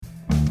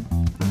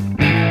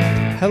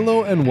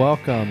Hello and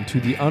welcome to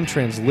the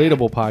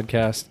Untranslatable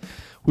Podcast.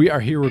 We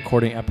are here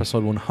recording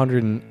episode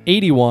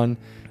 181,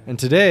 and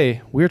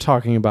today we're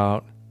talking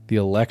about the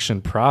election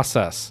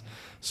process.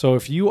 So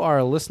if you are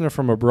a listener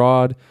from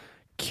abroad,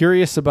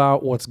 curious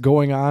about what's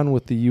going on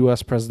with the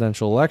U.S.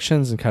 presidential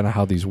elections and kind of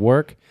how these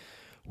work,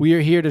 we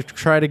are here to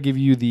try to give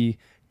you the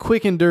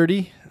quick and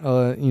dirty,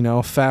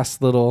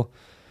 fast little,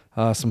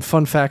 some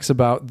fun facts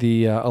about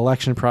the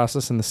election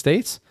process in the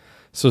States.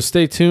 So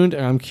stay tuned,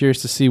 and I'm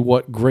curious to see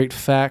what great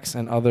facts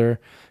and other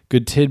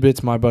good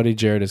tidbits my buddy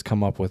Jared has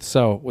come up with.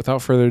 So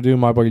without further ado,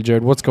 my buddy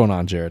Jared, what's going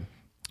on, Jared?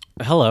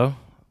 Hello.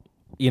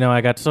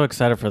 I got so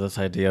excited for this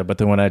idea, but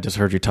then when I just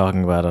heard you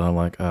talking about it, I'm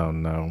like, oh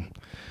no.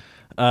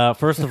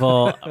 First of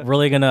all,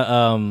 really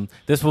gonna.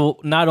 This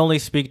will not only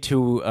speak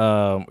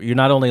to you.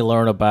 Not only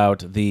learn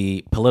about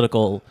the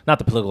not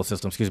the political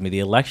system. The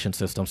election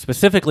system,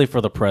 specifically for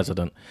the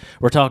president.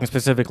 We're talking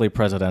specifically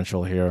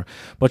presidential here,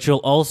 but you'll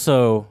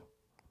also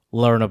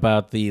learn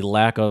about the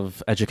lack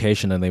of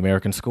education in the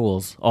American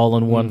schools, all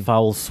in one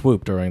foul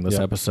swoop during this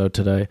episode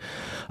today.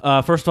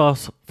 First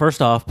off,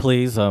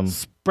 please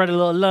spread a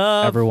little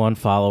love. Everyone,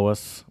 follow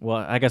us. Well,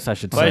 I guess I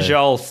should say,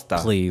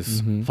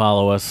 please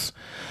follow us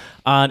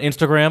on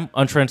Instagram,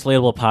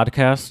 Untranslatable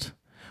Podcast.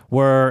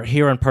 We're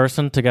here in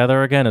person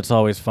together again. It's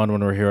always fun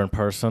when we're here in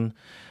person.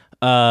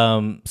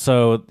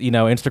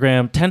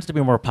 Instagram tends to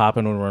be more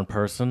popping when we're in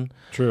person.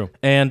 True.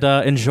 And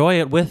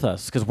enjoy it with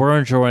us because we're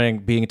enjoying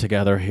being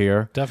together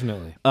here.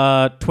 Definitely.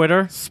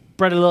 Twitter,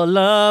 spread a little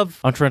love.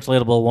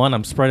 Untranslatable one.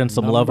 I'm spreading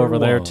some love over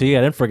there too.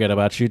 I didn't forget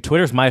about you.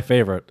 Twitter's my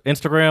favorite.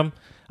 Instagram,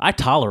 I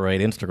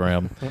tolerate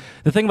Instagram.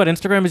 The thing about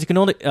Instagram is you can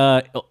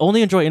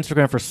only enjoy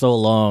Instagram for so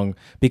long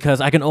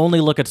because I can only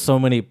look at so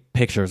many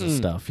pictures and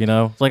stuff.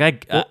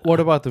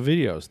 What about the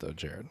videos though,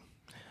 Jared?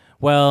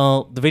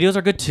 Well, the videos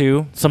are good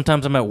too.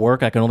 Sometimes I'm at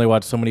work. I can only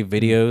watch so many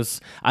videos.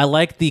 I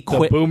like the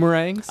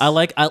boomerangs.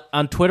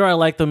 On Twitter, I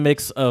like the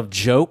mix of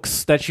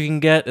jokes that you can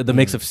get, the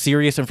mix of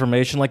serious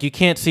information. Like you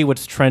can't see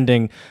what's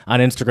trending on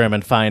Instagram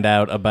and find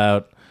out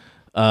about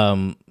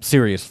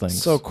serious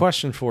things. So,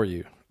 question for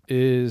you: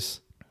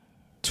 is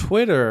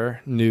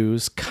Twitter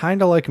news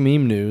kind of like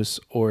meme news,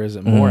 or is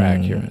it more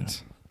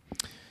accurate?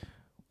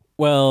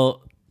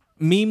 Well,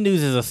 meme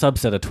news is a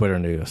subset of Twitter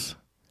news.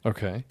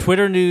 Okay.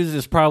 Twitter news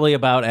is probably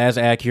about as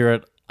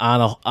accurate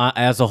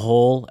as a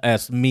whole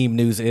as meme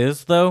news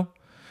is, though.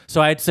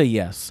 So I'd say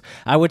yes.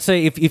 I would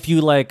say if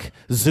you like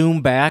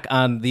zoom back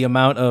on the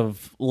amount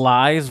of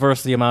lies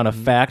versus the amount of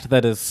fact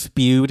that is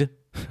spewed,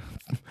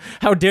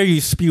 how dare you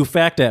spew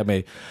fact at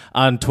me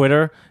on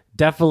Twitter?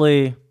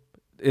 Definitely,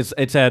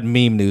 it's at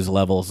meme news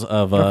levels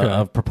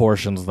of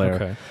proportions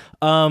there.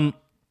 Okay.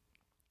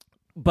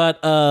 But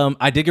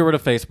I did get rid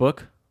of Facebook.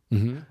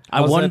 Mm-hmm. I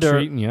wonder. That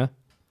treating you?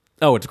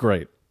 Oh, it's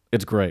great.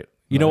 It's great.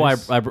 You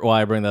Nice. know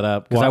why I bring that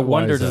up? Because I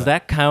wonder, does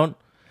that count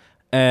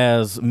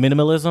as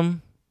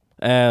minimalism?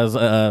 As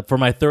for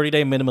my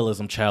 30-day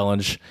minimalism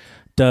challenge,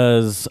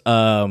 does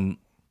Facebook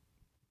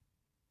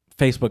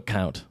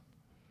count?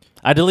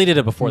 I deleted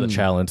it before the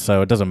challenge,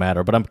 so it doesn't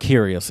matter. But I'm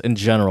curious in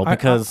general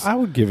because I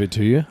would give it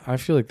to you. I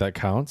feel like that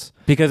counts.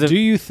 Because do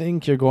you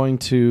think you're going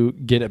to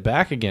get it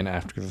back again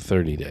after the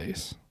 30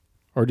 days,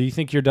 or do you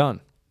think you're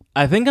done?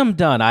 I think I'm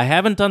done. I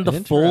haven't done the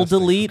full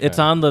delete. Okay. It's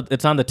on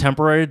the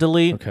temporary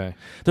delete. Okay.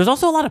 There's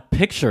also a lot of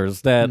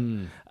pictures that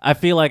I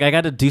feel like I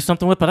got to do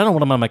something with, but I don't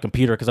want them on my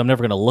computer because I'm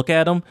never going to look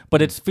at them.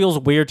 But it feels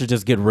weird to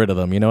just get rid of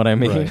them. You know what I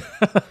mean?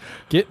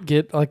 Right.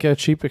 Get like a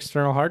cheap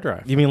external hard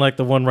drive. You mean like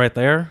the one right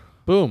there?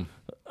 Boom.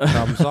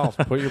 Problem solved.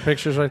 Put your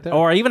pictures right there.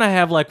 Or even I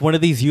have like one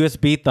of these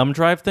USB thumb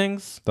drive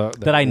things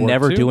that I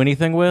never do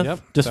anything with. Yep,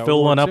 just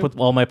fill one up with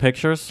all my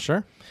pictures.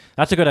 Sure.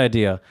 That's a good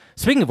idea.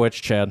 Speaking of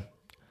which, Chad,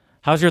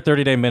 how's your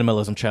 30-day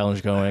minimalism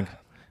challenge going?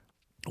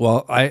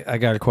 Well, I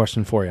got a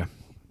question for you,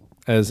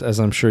 as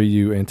I'm sure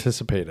you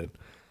anticipated.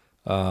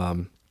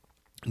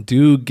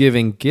 Do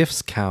giving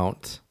gifts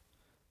count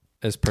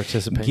as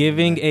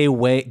participating?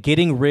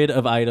 Getting rid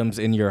of items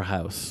in your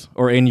house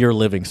or in your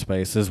living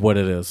space is what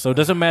it is. So it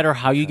doesn't matter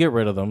how you get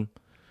rid of them.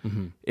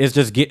 Mm-hmm. It's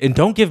just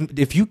don't give.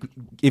 If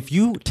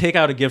you take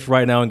out a gift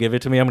right now and give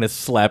it to me, I'm going to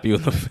slap you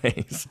in the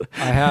face.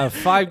 I have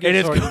 5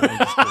 gifts.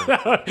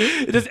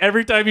 Just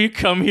every time you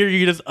come here,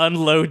 you just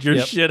unload your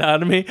shit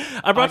on me.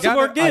 I brought some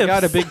more gifts. I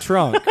got a big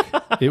trunk.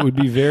 It would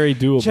be very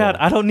doable. Chad,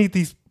 I don't need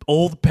these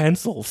old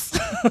pencils.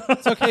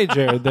 It's okay,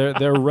 Jared.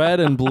 They're red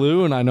and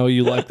blue, and I know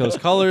you like those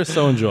colors,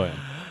 so enjoy them.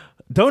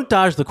 Don't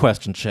dodge the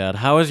question, Chad.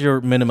 How is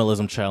your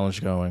minimalism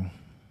challenge going?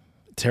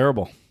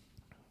 Terrible.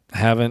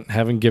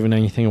 Haven't given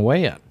anything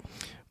away yet.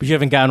 But you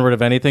haven't gotten rid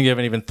of anything? You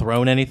haven't even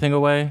thrown anything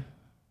away?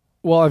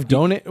 Well, I've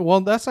donated. Well,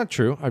 that's not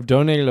true. I've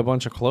donated a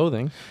bunch of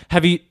clothing.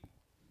 Have you?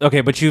 Okay,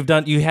 but you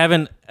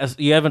haven't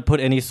put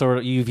any sort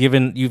of.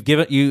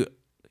 You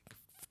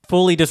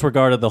fully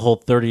disregarded the whole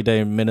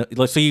 30-day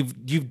minute. So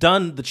you've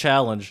done the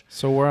challenge.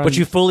 But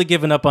you've fully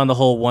given up on the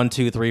whole 1,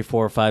 2, 3,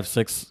 4, 5,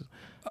 6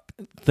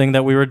 thing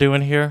that we were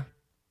doing here.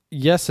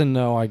 Yes and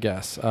no, I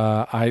guess.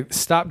 I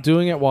stopped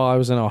doing it while I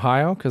was in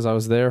Ohio because I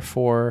was there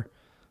for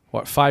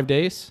what, 5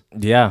 days?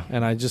 Yeah.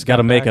 And I just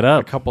Gotta got make back it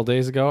up. a couple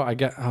days ago.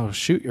 Oh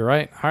shoot, you're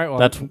right. All right, well,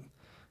 That's-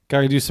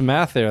 gotta do some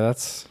math there.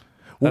 That's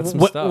some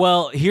stuff.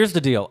 Well, here's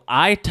the deal.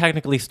 I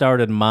technically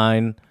started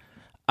mine.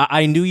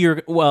 I knew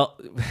you're well.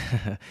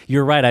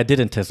 You're right. I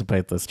did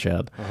anticipate this,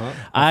 Chad.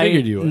 I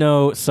figured you would.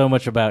 know so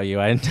much about you.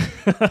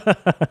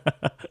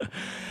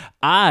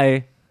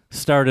 I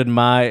started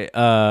my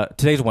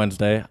today's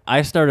Wednesday.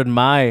 I started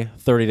my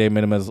 30-day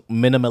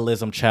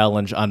minimalism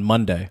challenge on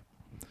Monday.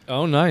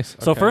 Oh, nice.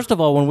 So Okay. first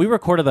of all, when we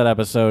recorded that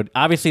episode,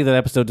 obviously that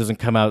episode doesn't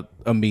come out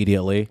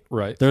immediately.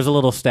 Right. There's a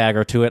little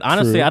stagger to it.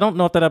 Honestly, True. I don't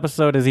know if that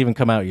episode has even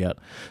come out yet.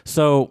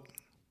 So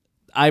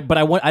I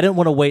didn't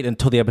want to wait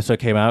until the episode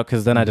came out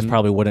because then I just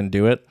probably wouldn't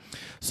do it.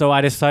 So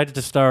I decided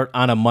to start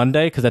on a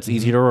Monday because that's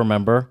easy to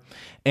remember.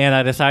 And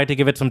I decided to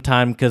give it some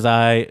time because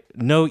I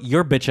know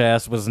your bitch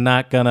ass was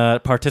not going to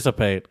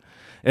participate.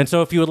 And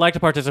so if you would like to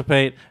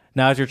participate,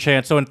 now's your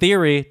chance. So in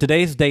theory,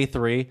 today's day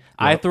 3.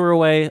 I threw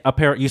away a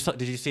pair.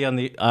 Did you see on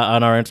the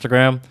on our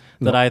Instagram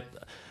that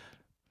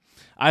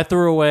I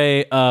threw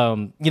away?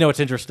 It's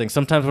interesting.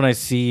 Sometimes when I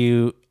see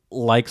you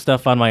like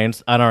stuff on our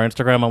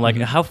Instagram, I'm like,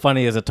 how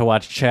funny is it to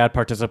watch Chad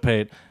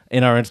participate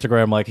in our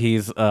Instagram like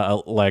he's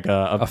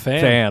a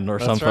fan or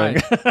That's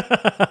something?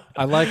 right.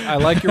 I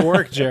like your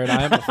work, Jared.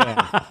 I am a fan.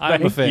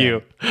 I'm a fan.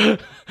 You.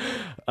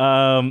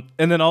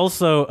 And then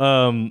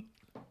also,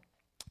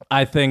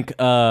 I think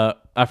I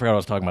forgot what I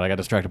was talking about. I got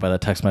distracted by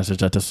that text message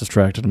that just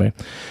distracted me.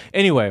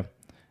 Anyway,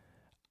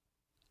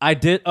 I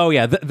did. Oh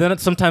yeah. Then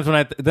sometimes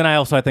I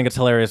think it's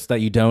hilarious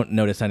that you don't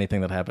notice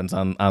anything that happens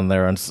on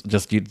there, and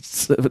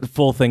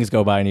full things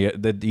go by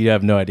and you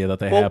have no idea that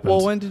they happened.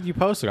 Well, when did you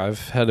post it?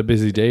 I've had a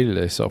busy day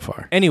today so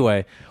far.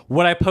 Anyway,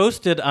 what I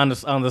posted on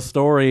the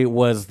story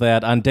was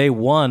that on day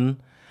 1,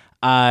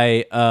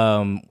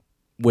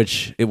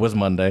 which it was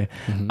Monday,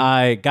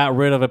 I got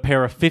rid of a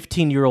pair of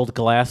 15-year-old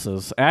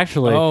glasses.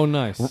 Actually, Oh,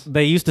 nice.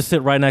 they used to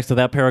sit right next to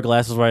that pair of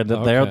glasses right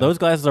there. Okay. Those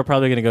glasses are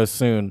probably going to go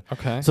soon.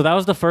 Okay. So that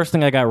was the first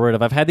thing I got rid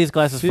of. I've had these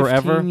glasses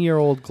forever.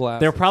 15-year-old glasses.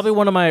 They're probably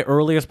one of my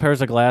earliest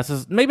pairs of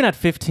glasses. Maybe not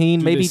 15.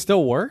 Do maybe. they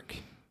still work?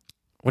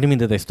 What do you mean?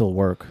 Do they still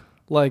work?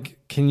 Like,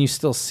 can you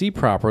still see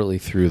properly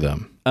through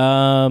them?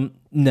 No.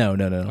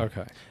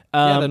 Okay.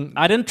 Then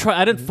I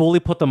didn't fully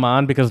put them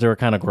on because they were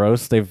kind of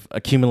gross. They've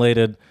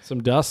accumulated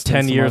some dust. 10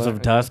 and some years other-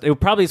 of dust.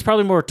 It's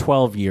probably more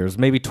 12 years,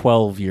 maybe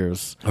 12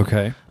 years.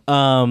 Okay.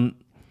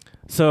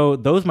 So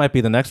those might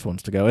be the next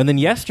ones to go. And then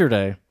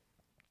yesterday,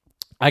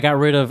 I got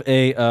rid of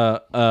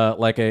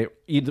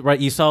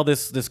you saw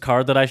this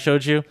card that I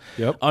showed you?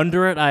 Yep.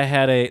 Under it, I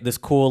had this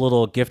cool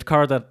little gift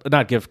card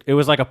it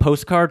was like a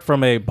postcard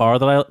from a bar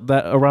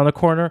that around the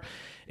corner,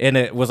 and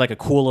it was like a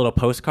cool little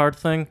postcard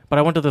thing. But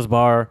I went to this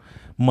bar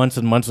months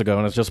and months ago,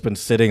 and it's just been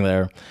sitting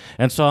there.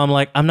 And so I'm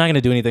like, I'm not going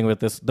to do anything with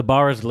this. The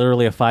bar is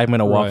literally a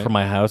 5-minute walk Right. from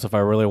my house if I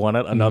really want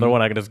it. Another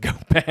one, I can just go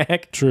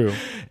back. True.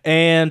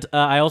 And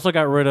I also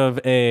got rid of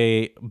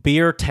a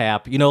beer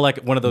tap, like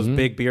one of those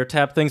big beer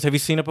tap things. Have you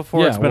seen it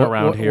before? It's been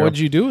around here. What'd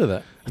you do with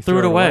it? You Threw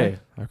it away.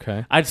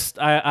 Okay.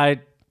 I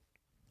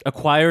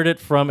acquired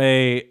it from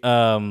a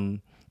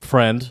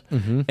friend,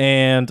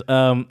 and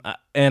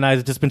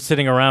I've just been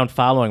sitting around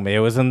following me. It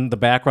was in the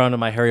background of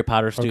my Harry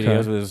Potter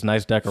studios. Okay. It was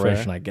nice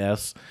decoration, Fair. I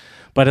guess.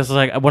 But it's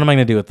like, what am I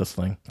going to do with this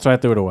thing? So I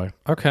threw it away.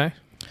 Okay.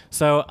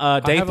 So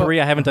day have 3,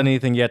 I haven't done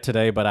anything yet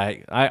today, but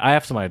I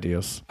have some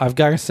ideas. I've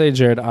got to say,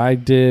 Jared,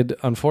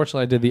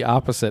 unfortunately, I did the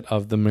opposite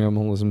of the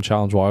minimalism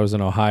challenge while I was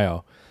in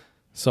Ohio.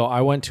 So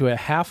I went to a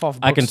half-off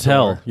bookstore. I can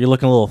tell. You're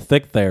looking a little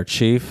thick there,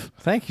 Chief.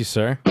 Thank you,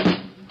 sir.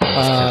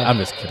 I'm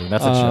just kidding.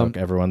 That's a joke,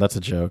 everyone. That's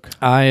a joke.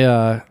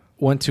 I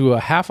went to a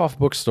half-off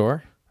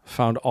bookstore,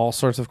 found all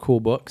sorts of cool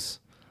books.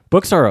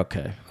 Books are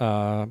okay.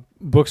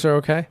 Books are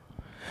okay?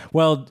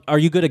 Well, are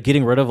you good at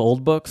getting rid of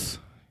old books?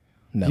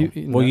 No.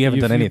 You haven't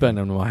done anything. You've been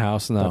in my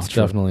house? No, That's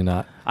true. definitely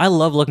not. I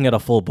love looking at a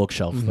full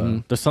bookshelf,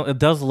 though. It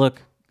does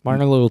look... Mine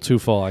are a little too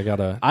full.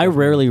 I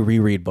rarely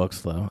reread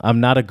books, though. I'm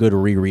not a good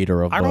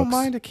rereader of books. I don't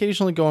mind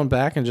occasionally going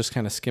back and just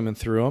kind of skimming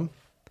through them.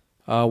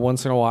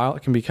 Once in a while,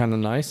 it can be kind of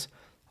nice.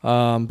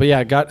 But yeah,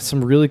 I got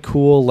some really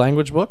cool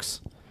language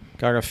books.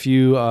 Got a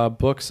few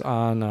books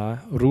on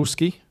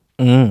Ruski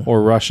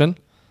or Russian.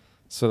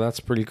 So that's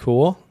pretty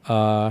cool.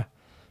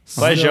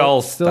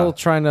 Still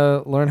trying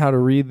to learn how to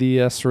read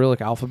the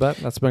Cyrillic alphabet.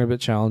 That's been a bit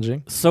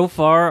challenging. So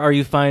far, are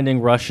you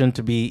finding Russian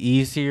to be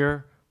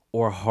easier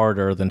or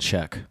harder than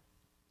Czech?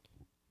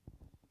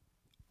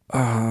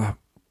 Ask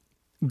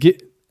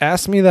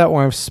me that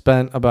when I've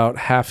spent about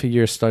half a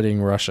year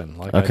studying Russian,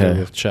 like I did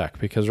with Czech,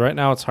 because right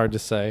now it's hard to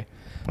say.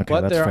 Okay,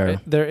 But that's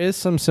fair. there is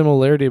some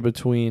similarity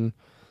between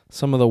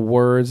some of the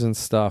words and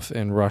stuff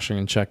in Russian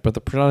and Czech, but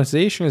the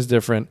pronunciation is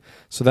different,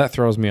 so that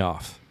throws me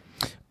off.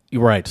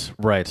 Right.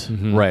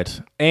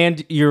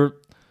 And it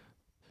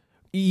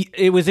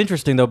was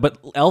interesting, though, but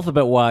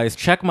alphabet-wise,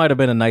 Czech might have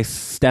been a nice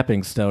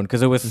stepping stone,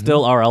 because it was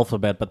still our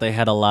alphabet, but they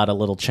had a lot of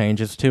little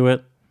changes to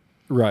it.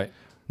 Right.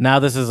 Now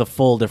this is a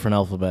full different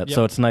alphabet,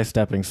 so it's a nice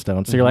stepping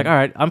stone. So you're like, all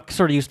right, I'm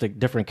sort of used to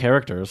different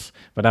characters,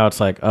 but now it's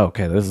like, oh,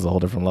 okay, this is a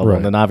whole different level. Right.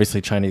 And then obviously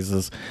Chinese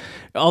is,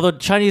 although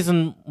Chinese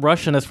and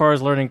Russian, as far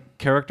as learning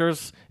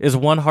characters, is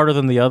one harder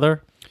than the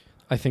other?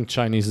 I think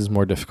Chinese is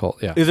more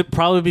difficult. Yeah. Is it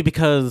probably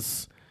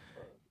because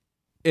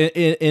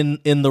in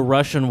the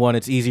Russian one,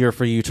 it's easier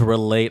for you to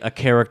relate a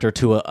character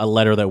to a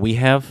letter that we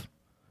have?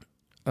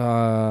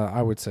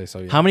 I would say so.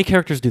 Yeah. How many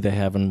characters do they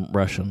have in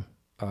Russian?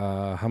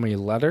 How many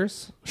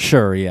letters?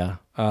 Sure, yeah.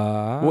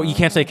 Well, you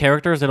can't say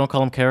characters. They don't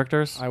call them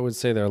characters. I would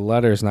say they're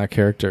letters, not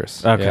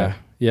characters. Okay.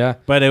 Yeah.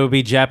 But it would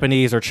be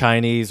Japanese or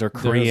Chinese or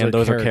Korean.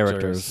 Those are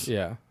characters.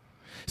 Yeah.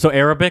 So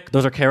Arabic,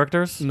 those are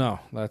characters? No,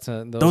 that's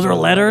it. Those are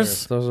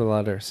letters? Those are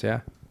letters.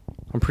 Yeah.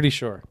 I'm pretty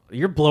sure.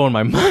 You're blowing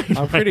my mind.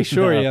 I'm pretty right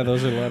sure. now. Yeah,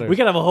 those are letters. We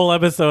could have a whole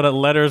episode on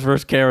letters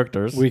versus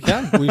characters. We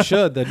can. We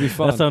should. That'd be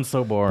fun. That sounds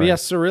so boring. But yeah,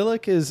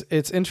 Cyrillic it's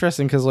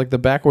interesting because like the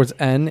backwards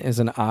N is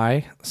an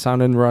I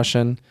sound in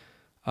Russian.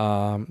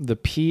 The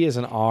P is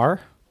an R.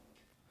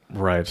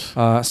 Right.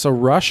 So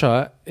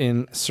Russia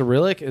in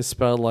Cyrillic is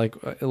spelled like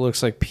it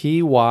looks like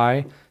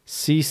PYCC.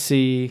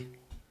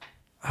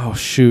 Oh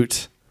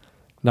shoot!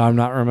 No, I'm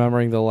not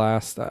remembering the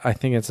last. I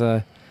think it's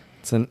an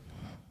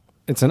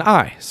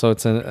I. So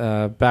it's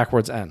a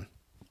backwards N.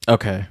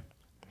 Okay.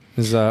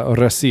 Is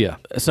Russia?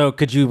 So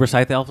could you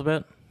recite the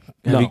alphabet?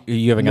 No.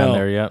 You haven't gotten No.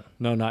 there yet.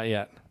 No, not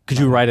yet. Could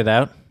you write it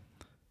out?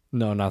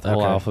 No, not the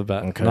whole Okay.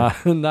 alphabet.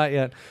 Okay. Not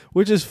yet.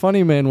 Which is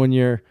funny, man, when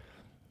you're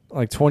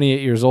like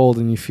 28 years old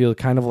and you feel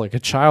kind of like a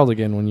child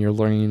again when you're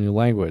learning a new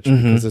language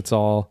because it's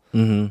all,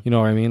 you know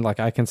what I mean? Like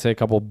I can say a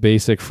couple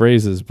basic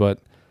phrases, but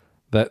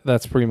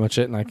that's pretty much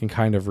it, and I can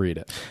kind of read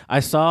it. I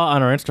saw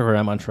on our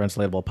Instagram,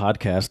 Untranslatable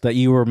Podcast, that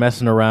you were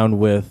messing around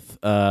with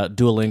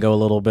Duolingo a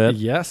little bit.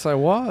 Yes, I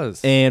was.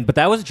 But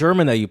that was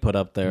German that you put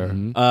up there.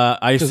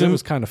 I Because assume it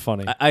was kind of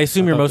funny. I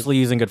assume you're thought mostly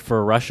using it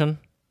for Russian.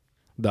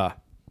 Da.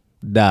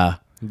 Da.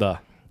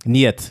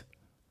 Niet.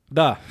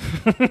 Da.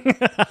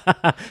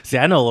 See,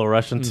 I know a little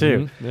Russian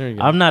too. There you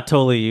go. I'm not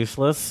totally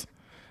useless.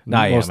 No,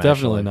 I Most am,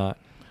 definitely actually.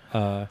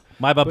 not.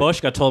 My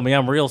babushka told me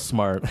I'm real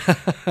smart.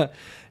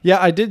 Yeah,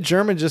 I did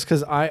German just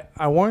because I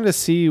wanted to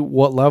see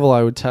what level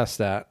I would test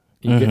at.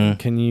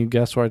 Can you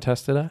guess where I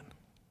tested at?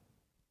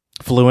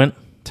 Fluent.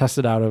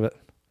 Tested out of it.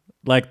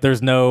 Like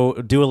there's no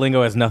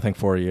Duolingo has nothing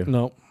for you.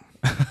 Nope.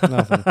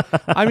 Nothing.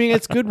 I mean,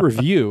 it's good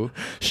review,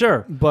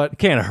 Sure, but it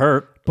can't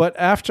hurt.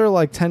 after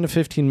like 10 to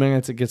 15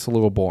 minutes, it gets a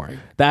little boring.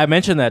 I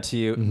mentioned that to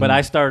you, but I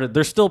started.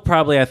 There's still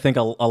probably I think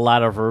a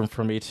lot of room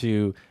for me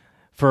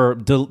for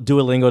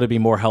Duolingo to be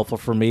more helpful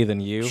for me than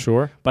you.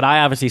 Sure. But I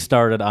obviously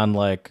started on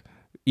like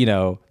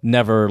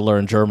never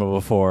learned German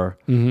before.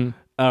 Mm-hmm.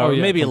 Or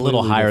yeah, maybe a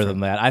little completely higher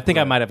different. than that. I think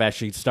I might have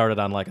actually started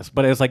on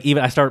but it was like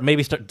even I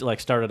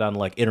started on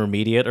like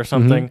intermediate or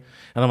something,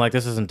 and I'm like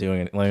this isn't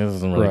doing it. Like this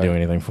isn't really Right. doing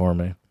anything for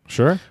me.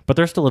 Sure. But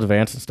they're still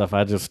advanced and stuff.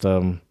 I just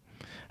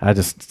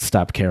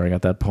stopped caring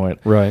at that point.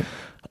 Right.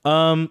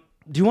 Do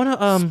you want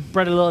to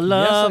spread a little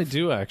love? Yes, I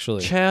do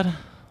actually. Chad.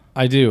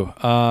 I do.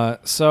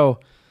 So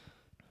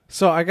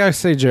I gotta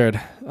say, Jared,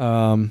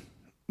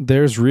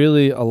 there's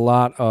really a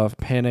lot of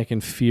panic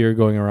and fear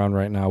going around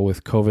right now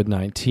with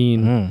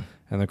COVID-19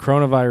 and the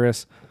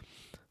coronavirus.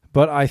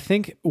 But I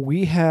think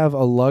we have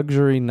a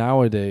luxury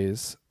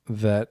nowadays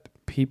that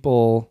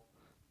people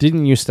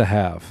didn't used to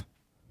have,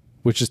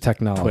 which is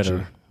technology.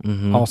 Twitter.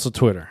 Also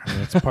Twitter. I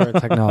mean, it's part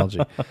of technology.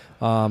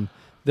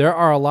 There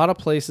are a lot of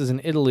places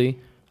in Italy,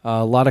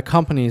 a lot of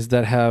companies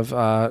that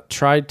have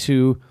tried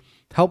to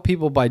help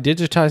people by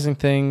digitizing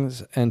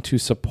things and to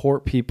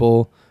support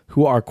people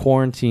who are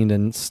quarantined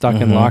and stuck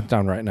in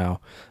lockdown right now.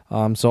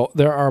 So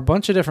there are a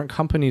bunch of different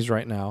companies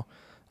right now.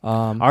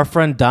 Our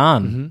friend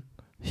Don,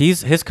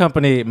 his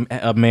company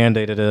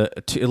mandated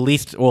at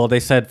least. Well, they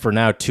said for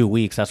now 2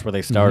 weeks. That's where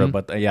they started,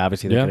 but yeah,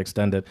 obviously they could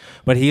extend it.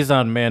 But he's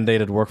on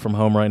mandated work from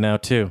home right now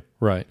too.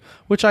 Right.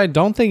 Which I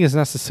don't think is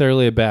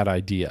necessarily a bad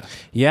idea.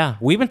 Yeah,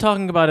 we've been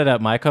talking about it at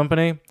my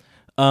company.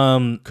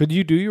 Could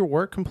you do your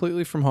work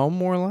completely from home,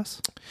 more or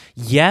less?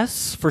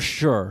 Yes, for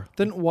sure.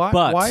 Then why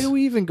But- why do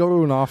we even go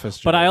to an office?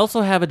 But Jared? I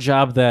also have a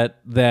job that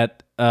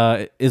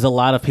is a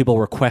lot of people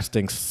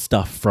requesting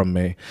stuff from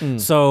me.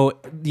 So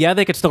yeah,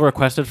 they could still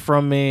request it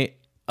from me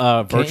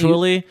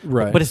virtually,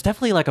 Right. But it's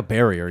definitely like a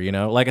barrier,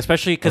 like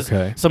especially because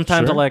Okay.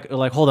 sometimes Sure. I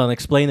like hold on,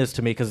 explain this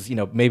to me because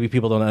maybe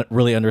people don't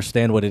really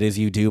understand what it is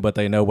you do, but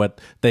they know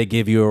what they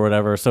give you or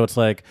whatever. So it's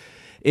like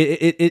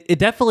it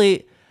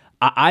definitely.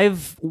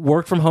 I've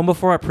worked from home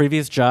before at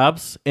previous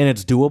jobs, and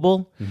it's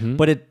doable.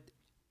 But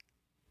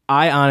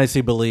I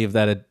honestly believe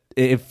that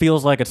it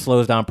feels like it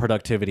slows down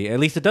productivity. At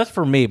least it does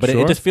for me. But it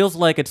Sure. just feels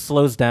like it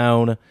slows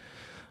down.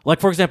 Like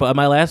for example, at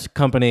my last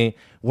company,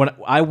 when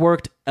I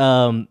worked,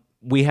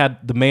 we had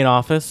the main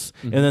office,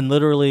 and then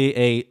literally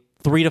a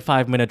 3 to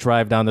 5 minute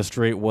drive down the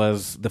street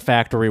was the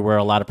factory where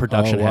a lot of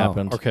production Oh, wow.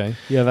 happened. Okay.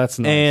 Yeah, that's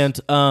nice.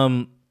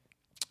 And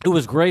it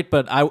was great,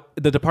 but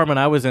the department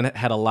I was in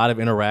had a lot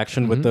of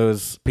interaction with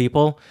those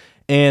people,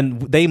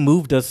 and they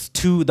moved us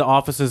to the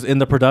offices in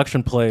the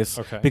production place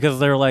Okay. because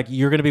they're like,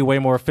 you're going to be way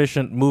more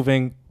efficient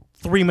moving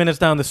 3 minutes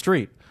down the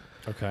street.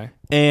 Okay.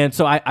 And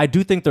so I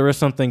do think there is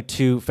something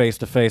to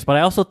face-to-face, but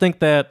I also think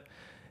that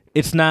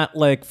it's not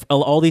like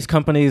all these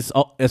companies,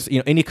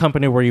 any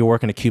company where you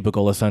work in a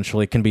cubicle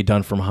essentially can be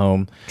done from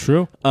home.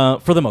 True.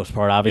 For the most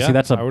part, obviously, Yeah,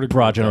 that's a I would agree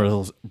broad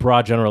with that.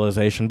 broad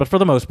generalization. But for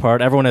the most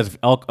part, everyone has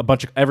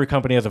every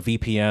company has a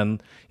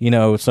VPN,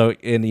 so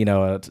in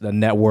a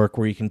network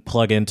where you can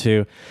plug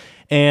into,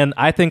 and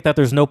I think that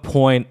there's no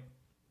point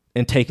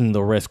in taking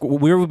the risk.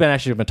 We've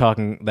been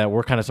talking that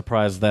we're kind of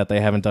surprised that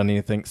they haven't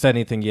said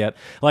anything yet.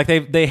 Like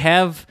they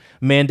have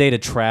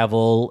mandated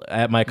travel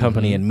at my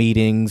company in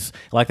meetings.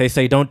 Like they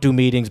say, don't do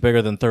meetings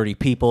bigger than 30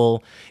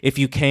 people. If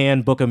you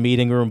can, book a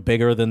meeting room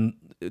bigger than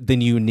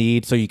you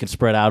need so you can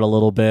spread out a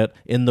little bit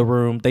in the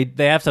room. They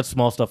have such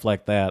small stuff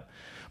like that.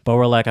 But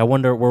we're like,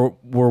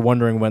 we're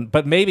wondering when,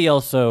 but maybe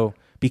also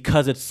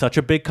because it's such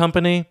a big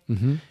company,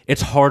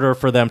 it's harder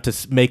for them to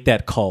make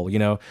that call.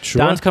 Sure.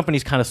 Don's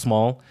company's kind of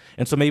small,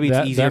 and so maybe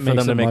it's easier for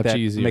them to make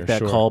that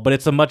sure. call. But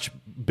it's a much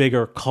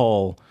bigger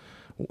call,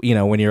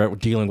 when you're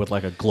dealing with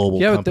like a global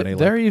company. But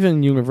there are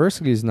even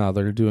universities now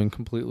that are doing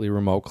completely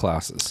remote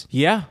classes.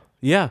 Yeah.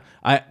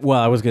 I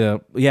was gonna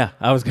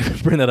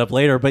bring that up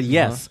later, but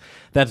yes,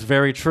 that's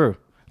very true.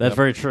 That's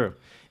very true.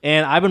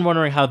 And I've been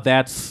wondering how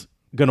that's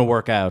gonna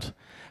work out.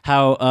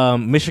 How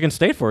Michigan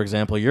State, for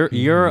example,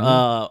 your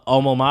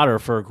alma mater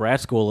for grad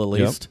school at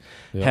least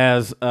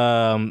has,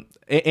 and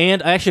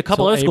actually a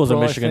couple other schools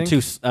April, in Michigan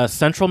too.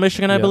 Central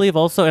Michigan, I believe,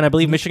 also, and I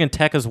believe Michigan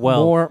Tech as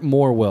well.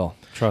 More will,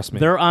 trust me.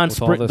 They're on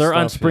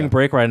spring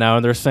break right now,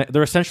 and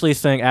they're essentially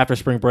saying after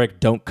spring break,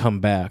 don't come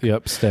back.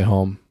 Yep, stay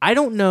home. I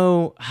don't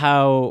know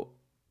how.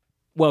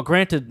 Well,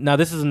 granted, now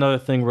this is another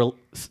thing.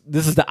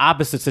 This is the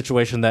opposite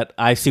situation that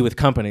I see with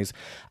companies.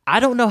 I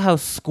don't know how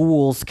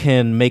schools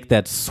can make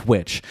that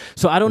switch.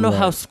 So I don't know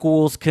how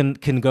schools can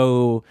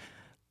go.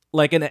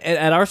 Like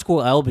at our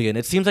school, Albion,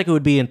 it seems like it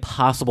would be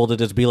impossible to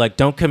just be like,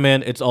 don't come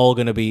in. It's all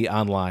going to be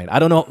online. I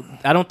don't know.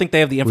 I don't think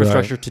they have the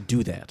infrastructure to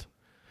do that.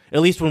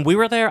 At least when we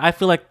were there, I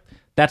feel like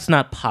that's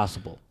not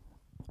possible.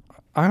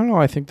 I don't know.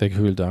 I think they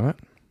could have done it.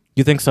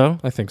 You think so?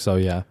 I think so,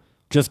 yeah.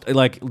 Just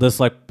like this,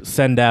 like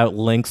send out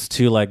links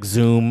to like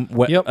Zoom,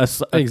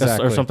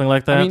 exactly. or something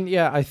like that. I mean,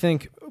 yeah, I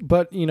think,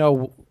 but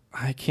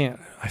I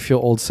feel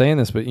old saying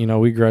this, but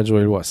we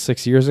graduated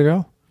 6 years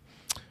ago?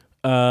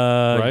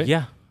 Right?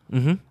 Yeah.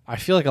 Mm-hmm. I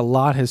feel like a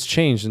lot has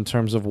changed in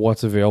terms of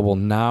what's available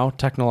now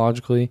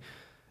technologically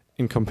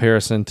in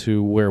comparison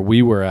to where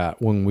we were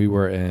at when we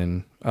were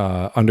in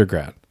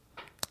undergrad.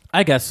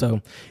 I guess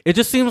so. It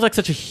just seems like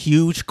such a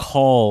huge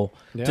call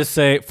to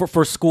say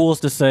for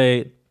schools to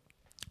say,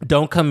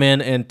 don't come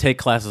in and take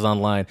classes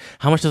online.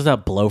 How much does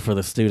that blow for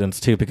the students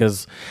too?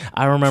 Because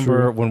I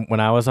remember when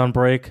I was on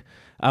break,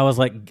 I was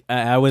like,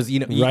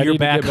 you're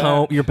back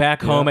home. You're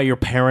back home at your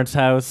parents'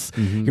 house.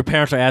 Mm-hmm. Your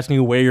parents are asking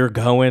you where you're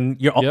going.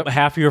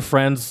 Half of your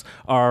friends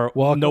are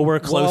nowhere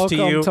close to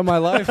you. Welcome to my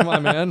life, my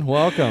man.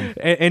 Welcome.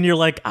 And you're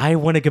like, I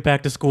want to get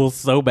back to school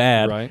so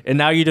bad. Right. And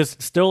now you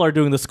just still are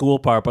doing the school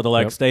part, but they're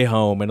like, stay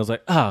home. And I was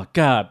like, oh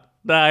God.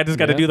 I just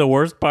got to do the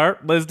worst part.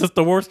 It's just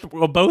the worst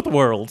of both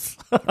worlds.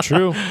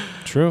 True.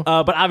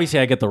 But obviously,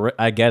 I get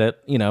it.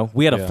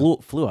 We had a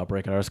flu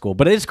outbreak at our school,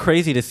 but it's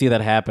crazy to see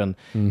that happen.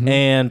 Mm-hmm.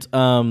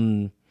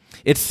 And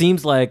it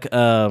seems like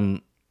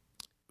I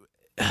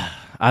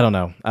don't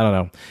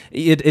know.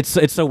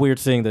 It's so weird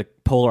seeing the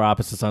polar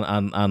opposites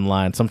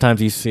online.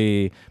 Sometimes you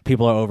see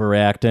people are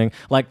overreacting,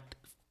 like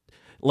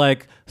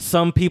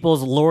some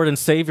people's Lord and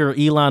Savior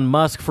Elon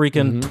Musk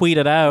freaking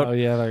tweeted out. Oh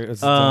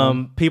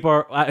yeah, people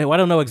are. I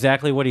don't know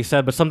exactly what he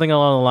said, but something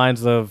along the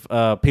lines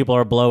of people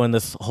are blowing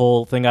this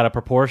whole thing out of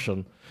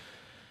proportion.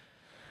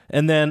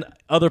 And then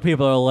other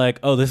people are like,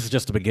 "Oh, this is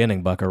just the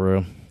beginning,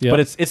 Buckaroo." Yep.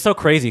 But it's so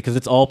crazy because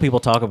it's all people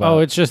talk about. Oh,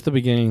 it's just the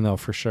beginning, though,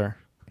 for sure.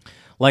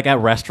 Like at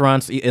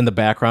restaurants, in the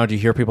background, you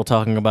hear people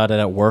talking about it.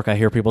 At work, I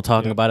hear people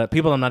talking about it.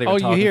 People I'm not even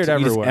talking to. You hear it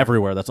everywhere.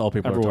 Everywhere. That's all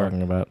people are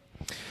talking about.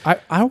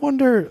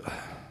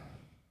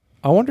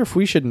 I wonder if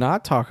we should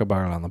not talk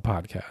about it on the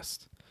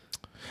podcast.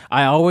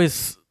 I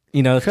always,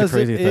 that's the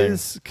crazy thing.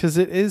 Because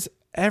it is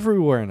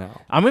everywhere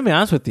now. I'm going to be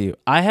honest with you.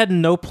 I had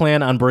no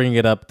plan on bringing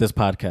it up this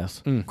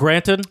podcast.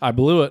 Granted. I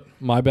blew it.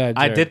 My bad,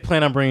 Jared. I did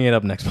plan on bringing it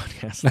up next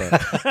podcast.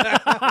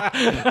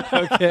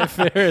 Okay,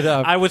 fair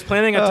enough. I was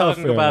planning on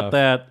talking about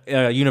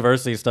that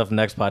university stuff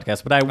next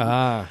podcast, but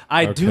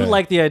I do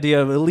like the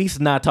idea of at least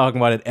not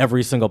talking about it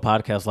every single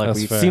podcast like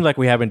we seem like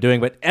we have been doing,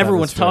 but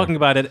everyone's talking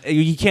about it.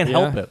 You can't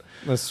help it.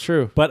 That's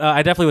true. But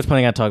I definitely was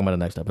planning on talking about it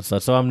next episode,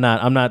 so I'm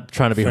not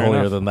trying to be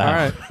holier than that.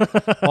 All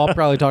right. I'll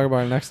probably talk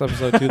about it next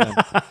episode too then.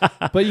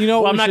 But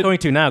I'm not going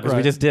to now because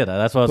we just did it.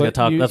 That's what I was going to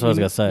talk. That's what I was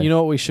going to say. You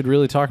know what we should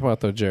really talk about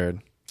though, Jared?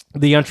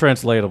 The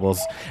untranslatables.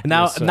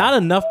 Now, not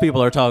enough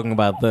people are talking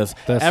about this.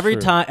 That's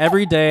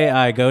every day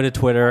I go to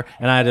Twitter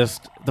and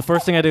the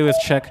first thing I do is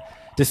check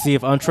to see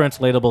if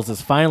untranslatables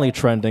is finally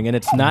trending, and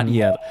it's not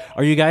yet.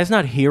 Are you guys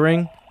not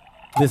hearing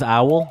this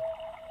owl?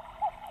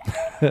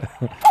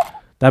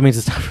 That means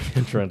it's time for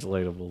the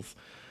untranslatables.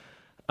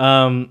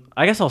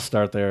 I guess I'll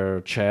start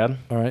there, Chad.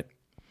 All right.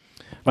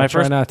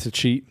 Try not to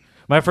cheat.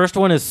 My first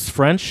one is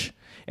French,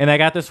 And I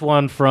got this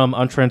one from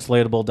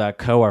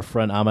untranslatable.co, our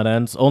friend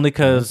Amadens, only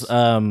because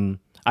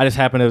I just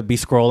happened to be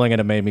scrolling and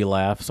it made me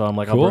laugh. So I'm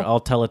like, Cool. I'll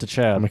tell it to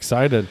Chad. I'm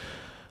excited.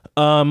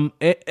 And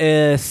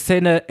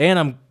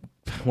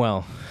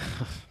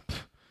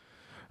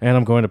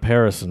I'm going to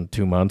Paris in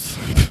 2 months.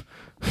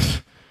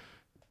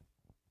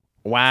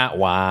 Wah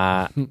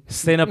wah.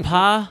 Ce n'est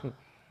pas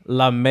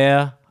la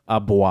mer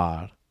à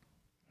boire.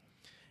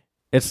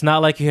 It's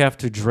not like you have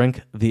to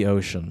drink the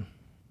ocean.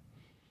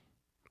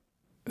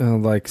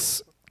 Like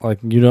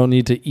you don't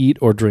need to eat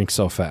or drink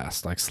so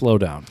fast. Like slow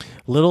down.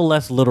 Little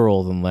less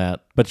literal than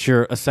that, but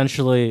you're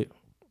essentially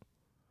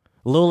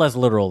a little less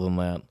literal than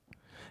that.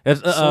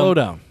 Slow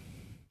down.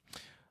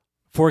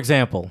 For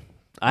example,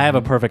 I have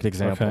a perfect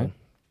example. Okay.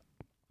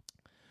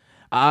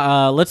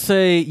 Let's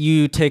say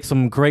you take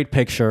some great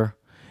picture,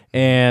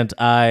 and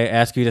I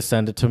ask you to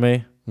send it to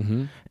me,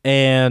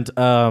 and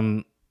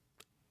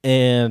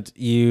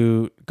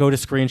you go to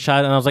screenshot,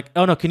 and I was like,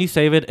 "Oh no, can you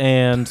save it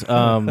and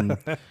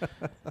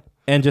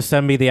and just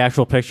send me the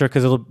actual picture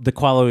because the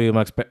quality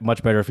will be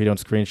much better if you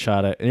don't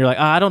screenshot it." And you're like,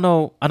 "I don't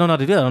know how to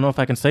do that. I don't know if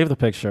I can save the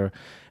picture."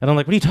 And I'm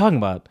like, "What are you talking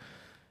about?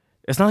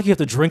 It's not like you have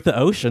to drink the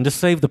ocean. Just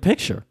save the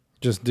picture."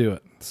 Just do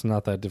it. It's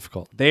not that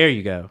difficult. There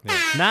you go. Yeah.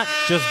 Not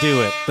just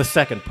do it. The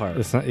second part.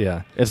 It's not.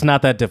 Yeah. It's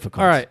not that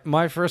difficult. All right.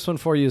 My first one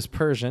for you is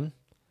Persian.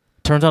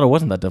 Turns out it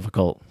wasn't that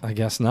difficult. I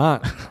guess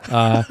not.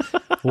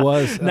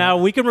 Now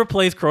we can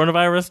replace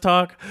coronavirus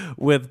talk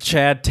with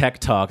Chad Tech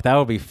Talk. That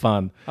would be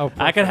fun. Oh,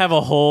 I could have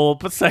a whole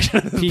section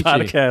of this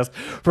podcast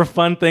for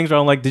fun things where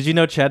I'm like, did you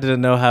know Chad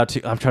didn't know how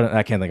to? I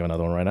can't think of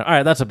another one right now. All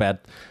right, that's a bad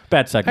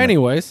segment.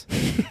 Anyways,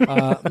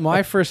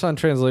 my first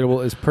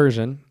untranslatable is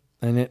Persian,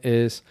 and it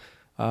is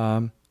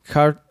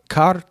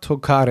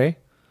kartokare,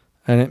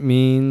 and it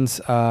means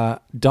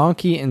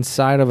donkey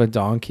inside of a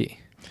donkey.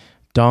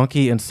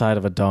 Donkey inside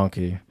of a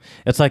donkey.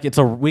 It's like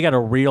we got a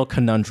real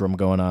conundrum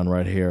going on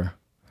right here.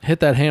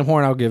 Hit that ham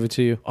horn, I'll give it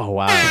to you. Oh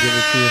wow. I'll give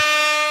it to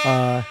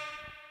you.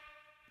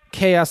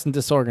 Chaos and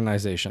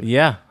disorganization.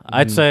 Yeah,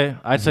 I'd say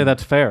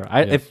that's fair.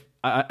 I'd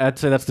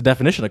say that's the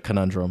definition of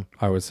conundrum.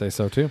 I would say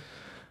so too.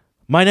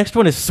 My next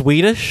one is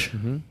Swedish,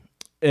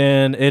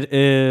 and it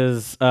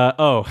is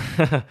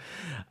I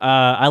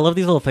love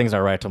these little things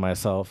I write to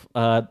myself,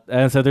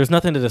 and so there's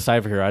nothing to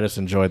decipher here. I just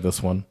enjoyed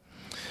this one.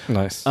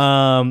 Nice.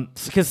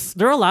 Because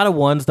there are a lot of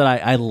ones that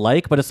I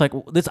like, but it's like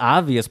it's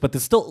obvious, but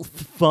it's still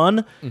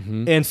fun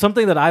and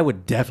something that I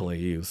would definitely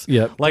use.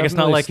 Yeah, like it's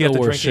not like you have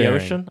to drink sharing.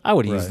 the ocean. I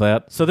would use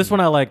that. So this one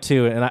I like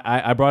too, and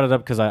I brought it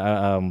up because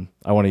I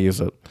want to use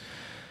it.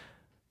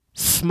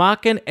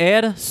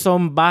 Smaken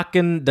som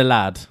baken de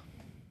lad,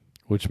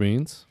 which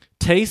means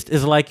taste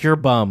is like your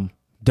bum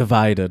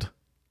divided.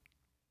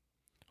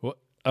 What?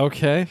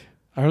 Okay,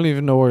 I don't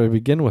even know where to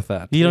begin with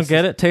that. You don't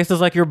get it? Taste is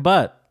like your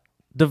butt.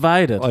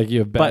 Divided. Like you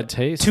have bad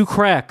taste? Two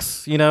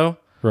cracks, you know?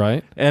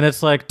 Right. And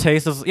it's like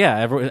taste is,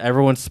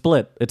 everyone's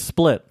split. It's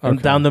split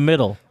and down the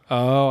middle.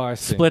 Oh, I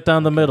see. Split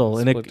down the middle.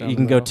 And you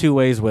can go two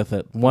ways with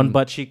it. One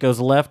butt cheek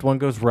goes left, one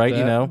goes right,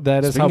 you know?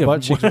 That is how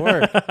butt cheeks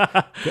work.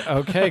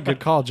 Okay,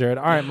 good call, Jared.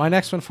 All right, my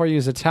next one for you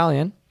is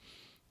Italian,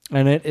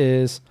 and it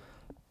is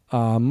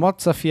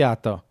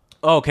mozzafiato.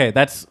 Okay,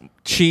 that's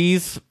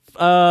cheese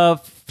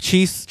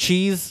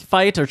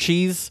fight or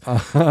cheese.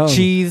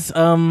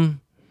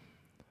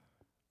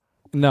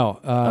 No.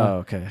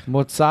 Okay.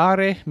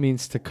 Mozzare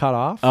means to cut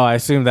off. Oh, I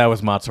assume that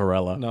was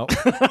mozzarella. No.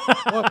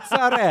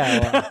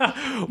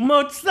 Mozzarella.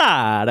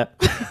 Mozzarella.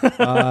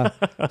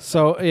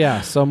 So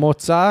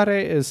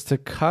mozzare is to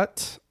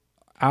cut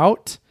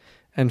out,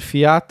 and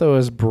fiato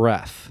is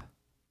breath.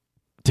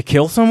 To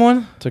kill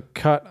someone? To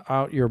cut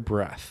out your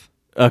breath.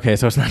 Okay,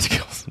 so it's not to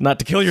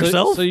kill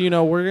yourself?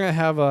 So we're going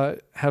to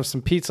have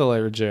some pizza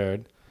later,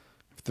 Jared.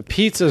 If the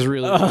pizza's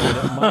really good,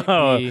 it might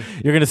be...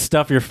 You're going to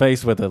stuff your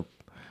face with it.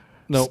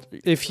 No,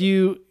 if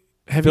you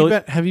have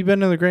you been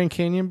to the Grand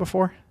Canyon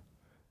before?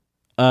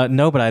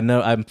 No, but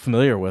I'm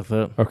familiar with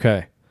it.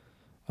 Okay.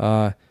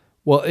 Well,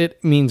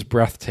 it means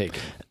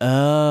breathtaking.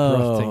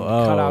 Breathtaking.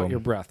 Cut out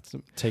your breath.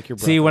 Take your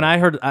breath. See, when I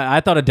heard,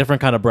 I thought a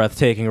different kind of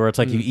breathtaking, where it's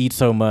like you eat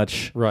so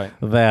much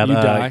that you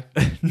die.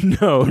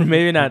 No,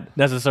 maybe not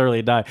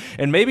necessarily die,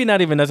 and maybe not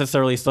even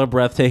necessarily so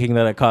breathtaking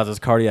that it causes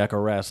cardiac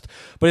arrest.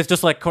 But it's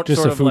just like just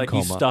sort a of food like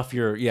coma. You stuff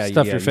your your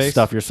face, you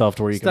stuff yourself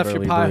to where you stuff can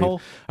barely your pie breathe.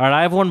 hole. All right,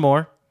 I have one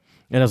more.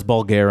 And it's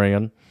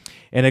Bulgarian,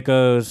 and it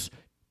goes,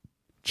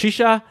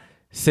 Chisha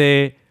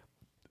se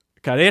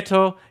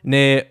kareto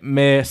ne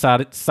me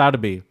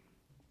sarbi.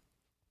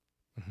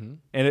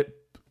 And it,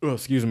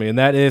 and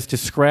that is to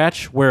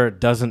scratch where it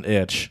doesn't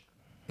itch.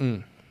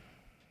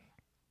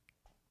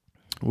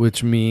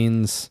 Which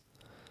means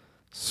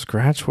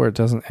scratch where it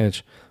doesn't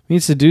itch.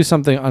 Means to do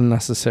something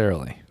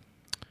unnecessarily.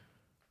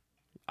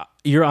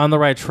 You're on the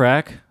right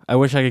track. I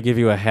wish I could give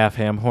you a half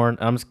ham horn.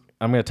 I'm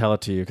going to tell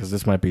it to you because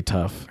this might be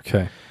tough.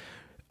 Okay.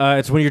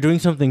 It's when you're doing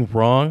something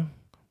wrong,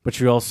 but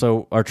you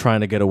also are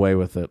trying to get away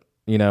with it,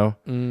 you know?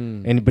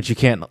 But you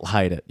can't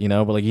hide it, you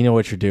know? But like you know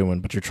what you're doing,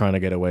 but you're trying to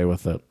get away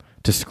with it.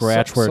 To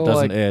scratch where it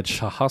doesn't itch.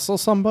 To hustle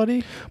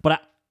somebody? But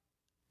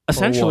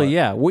Essentially, what?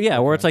 yeah. Well, yeah,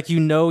 where it's like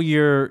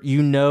you're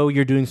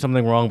doing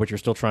something wrong, but you're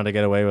still trying to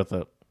get away with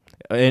it,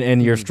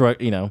 and you're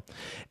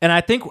And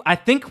I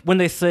think when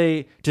they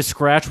say to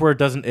scratch where it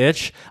doesn't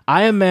itch,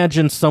 I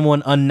imagine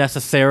someone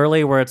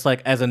unnecessarily where it's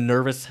like as a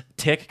nervous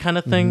tick kind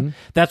of thing. Mm-hmm.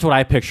 That's what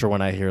I picture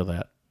when I hear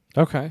that.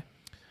 Okay.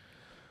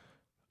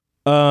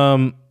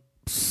 I'm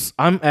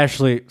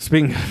actually,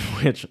 speaking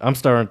of which, I'm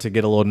starting to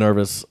get a little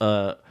nervous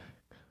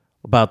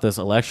about this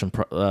election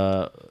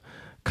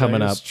coming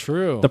That up. is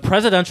true. The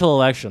presidential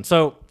election.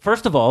 So,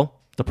 first of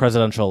all, the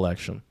presidential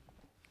election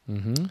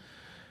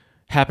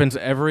happens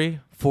every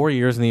 4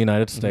 years in the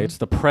United States.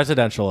 The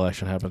presidential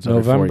election happens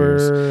every 4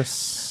 years. November.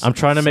 I'm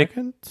trying to make.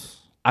 2nd?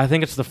 I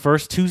think it's the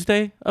first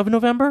Tuesday of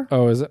November.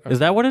 Oh, is it? Is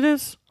that what it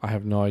is? I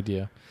have no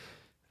idea.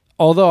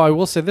 Although I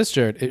will say this,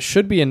 Jared, it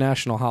should be a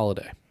national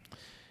holiday.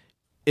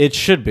 It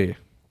should be.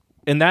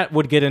 And that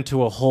would get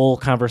into a whole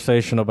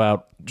conversation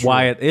about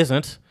why it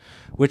isn't,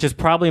 which is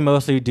probably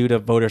mostly due to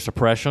voter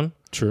suppression.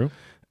 True.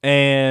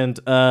 And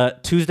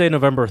Tuesday,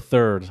 November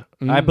 3rd.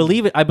 I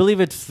believe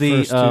it's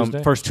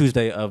the first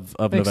Tuesday of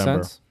Makes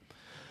November. sense.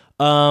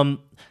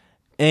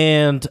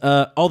 And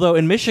although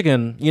in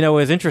Michigan, it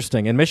was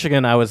interesting. In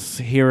Michigan, I was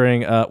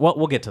hearing. Well,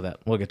 we'll get to that.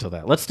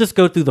 Let's just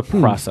go through the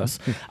process.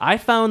 I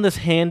found this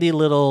handy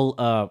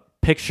little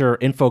picture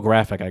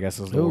infographic, I guess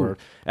is the word.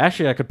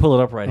 Actually, I could pull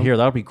it up right here.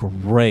 That would be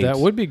great. That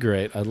would be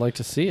great. I'd like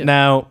to see it.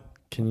 Now,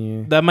 Can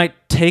you? that might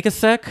take a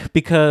sec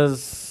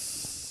because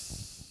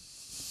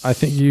I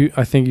think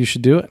you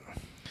should do it.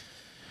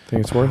 I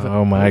think it's worth it.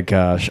 oh my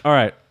gosh! All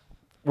right,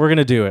 we're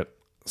gonna do it.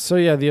 So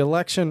yeah, the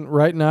election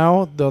right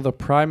now, though the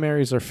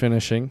primaries are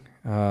finishing.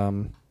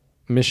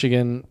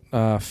 Michigan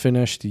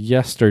finished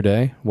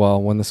yesterday.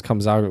 Well, when this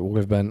comes out, it would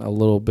have been a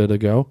little bit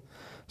ago.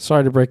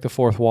 Sorry to break the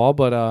fourth wall,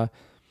 but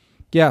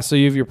yeah. So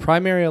you have your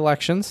primary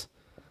elections.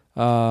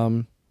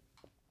 Your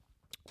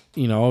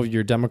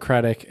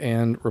Democratic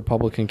and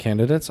Republican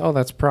candidates. Oh,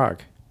 that's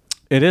Prague.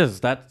 It is.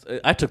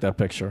 I took that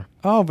picture.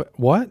 Oh, but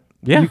what?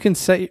 Yeah. You can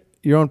set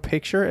your own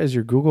picture as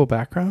your Google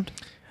background?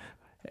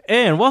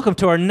 And welcome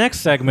to our next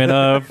segment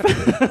of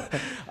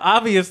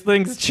obvious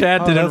things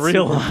Chad didn't that's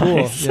super realize.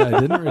 cool. Yeah, I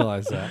didn't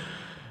realize that.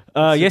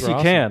 Yes, super you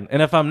awesome. can.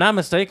 And if I'm not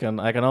mistaken,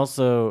 I can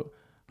also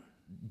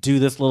do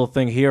this little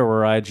thing here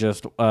where I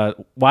just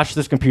watch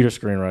this computer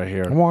screen right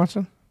here. I'm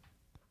watching.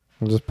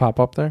 It'll just pop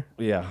up there.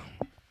 Yeah.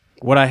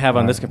 What I have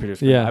on this computer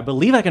screen. Yeah. I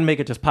believe I can make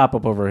it just pop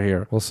up over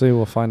here. We'll see.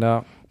 We'll find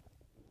out.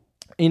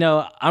 I'm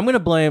going to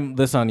blame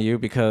this on you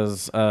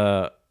because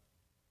oh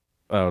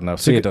no,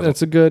 see it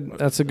doesn't.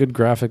 That's a good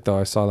graphic though.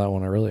 I saw that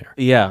one earlier.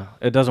 Yeah,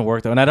 it doesn't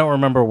work though, and I don't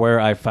remember where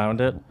I found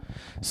it.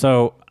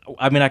 So,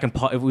 I mean, I can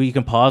we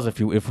can pause if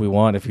we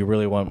want, if you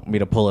really want me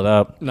to pull it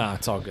up. Nah,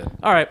 it's all good.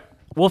 All right,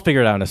 we'll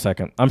figure it out in a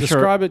second. I'm sure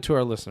Describe it to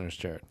our listeners,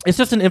 Jared. it's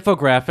just an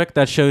infographic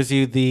that shows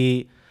you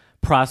the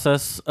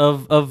process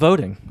of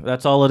voting.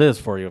 That's all it is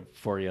for you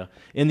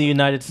in the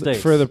United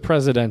States For the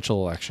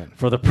presidential election.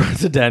 For the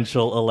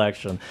presidential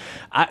election.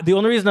 The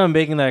only reason I'm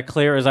making that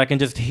clear is I can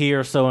just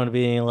hear someone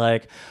being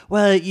like,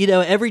 well,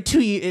 every 2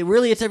 years,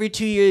 really it's every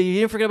 2 years. You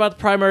didn't forget about the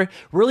primary.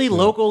 Really,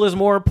 local is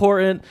more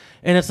important.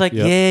 And it's like,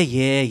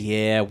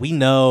 yeah, we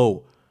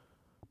know.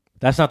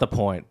 That's not the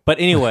point. But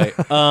anyway,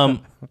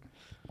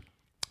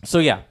 so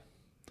yeah.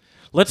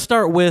 Let's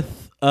start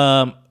with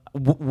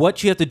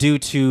what you have to do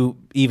to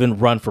even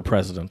run for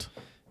president.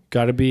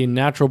 Got to be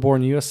natural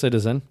born U.S.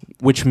 citizen.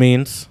 Which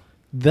means?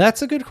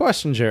 That's a good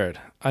question, Jared.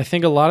 I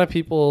think a lot of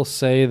people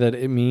say that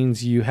it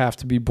means you have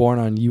to be born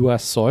on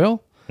U.S.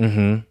 soil.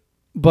 Mm-hmm.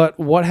 But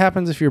what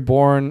happens if you're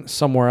born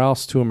somewhere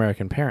else to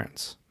American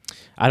parents?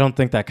 I don't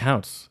think that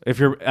counts.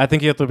 I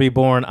think you have to be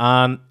born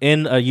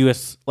in a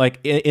U.S. like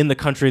in the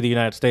country of the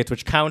United States,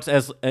 which counts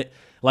as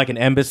like an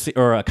embassy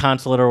or a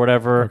consulate or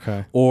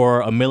whatever,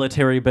 or a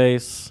military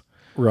base.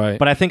 Right.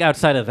 But I think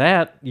outside of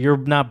that, you're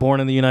not born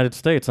in the United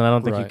States, and I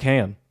don't think you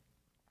can.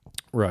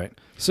 Right.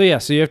 So you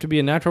have to be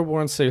a natural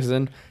born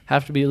citizen,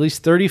 have to be at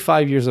least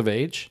 35 years of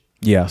age.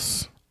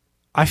 Yes.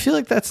 I feel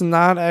like that's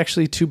not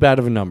actually too bad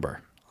of a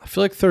number. I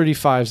feel like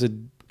 35 is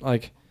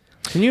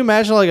can you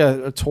imagine like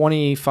a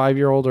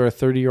 25-year-old or a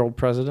 30-year-old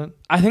president?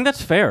 I think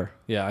that's fair.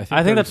 Yeah,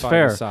 I think that's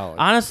fair. Is solid.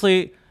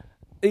 Honestly,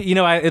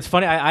 it's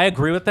funny. I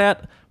agree with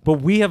that,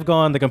 but we have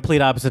gone the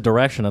complete opposite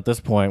direction at this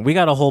point. We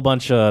got a whole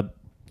bunch of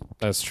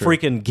That's true.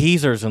 freaking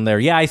geezers in there.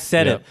 Yeah, I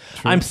said it.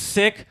 True. I'm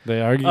sick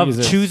They are of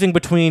geezers. choosing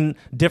between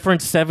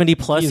different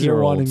 70-plus Geezer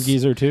year 1 olds. and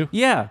Geezer 2.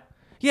 Yeah.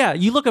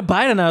 You look at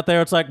Biden out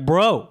there, it's like,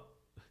 bro,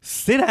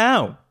 sit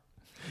down.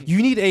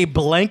 You need a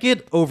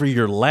blanket over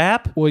your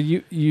lap. Well,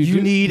 you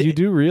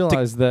do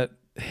realize that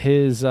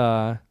his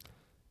the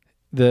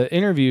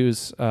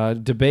interviews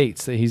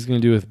debates that he's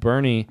going to do with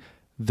Bernie,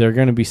 they're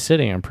going to be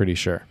sitting. I'm pretty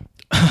sure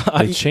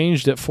they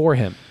changed it for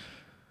him.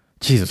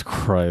 Jesus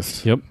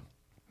Christ. Yep.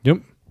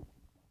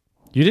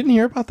 You didn't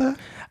hear about that?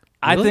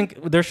 I Really?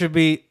 think there should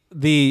be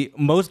the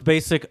most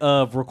basic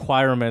of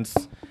requirements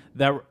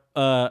that.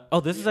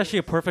 This is actually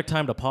a perfect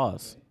time to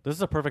pause. This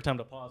is a perfect time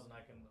to pause, and I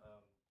can.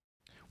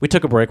 We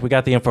took a break. We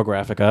got the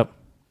infographic up.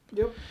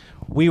 Yep.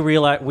 We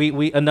realized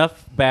we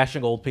enough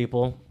bashing old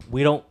people.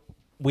 We don't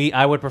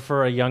I would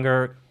prefer a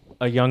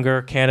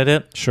younger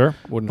candidate. Sure,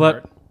 wouldn't But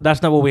hurt.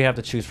 that's not what we have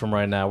to choose from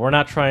right now. We're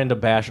not trying to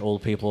bash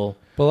old people.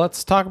 But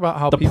let's talk about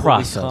how The people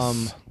process.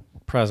 become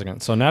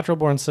president. So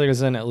natural-born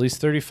citizen, at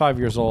least 35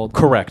 years old.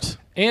 Correct.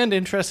 And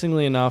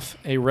interestingly enough,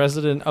 a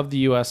resident of the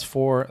U.S.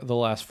 for the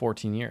last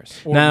 14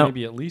 years. Or Now-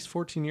 maybe at least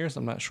 14 years.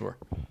 I'm not sure.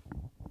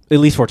 At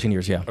least 14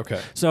 years, yeah.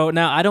 Okay. So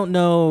now I don't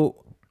know.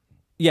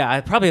 Yeah,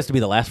 it probably has to be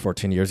the last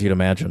 14 years, you'd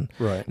imagine.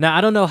 Right. Now,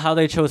 I don't know how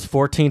they chose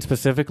 14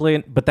 specifically,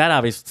 but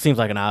that seems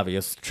like an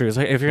obvious truth.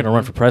 If you're going to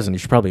run for president, you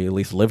should probably at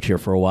least lived here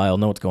for a while,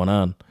 know what's going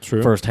on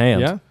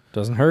firsthand. Yeah,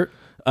 doesn't hurt.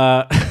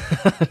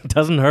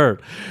 Doesn't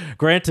hurt.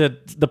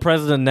 Granted, the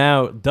president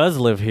now does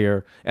live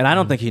here, and I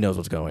don't think he knows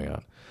what's going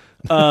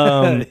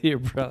on. You're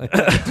probably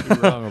not too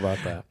wrong about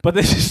that. But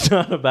this is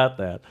not about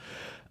that.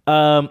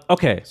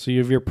 Okay, So you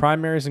have your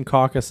primaries and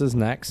caucuses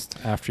next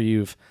after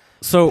you've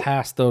so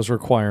passed those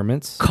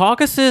requirements.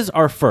 caucuses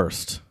are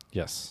first.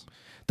 Yes.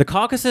 The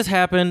caucuses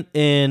happen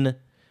in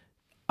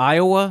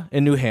Iowa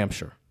and New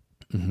Hampshire.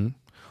 Mm-hmm.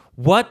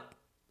 What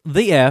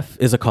the F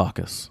is a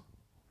caucus?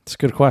 It's a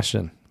good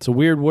question. It's a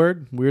weird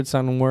word, weird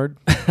sounding word.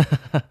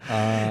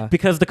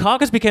 Because the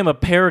caucus became a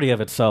parody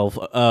of itself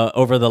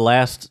over the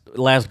last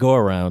go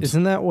around.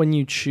 Isn't that when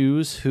you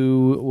choose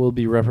who will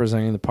be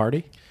representing the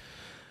party?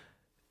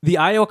 The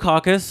Iowa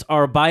caucus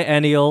are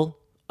biennial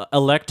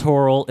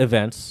electoral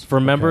events for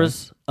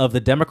members of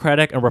the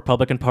Democratic and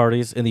Republican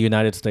parties in the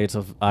United States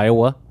of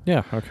Iowa.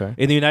 Yeah, okay.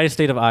 In the United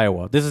State of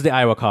Iowa. This is the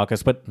Iowa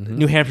caucus, but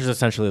New Hampshire is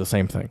essentially the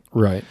same thing.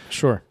 Right,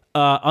 sure.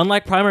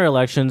 Unlike primary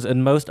elections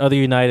in most other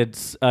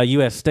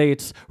U.S.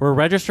 states, where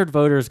registered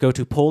voters go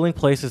to polling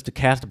places to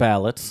cast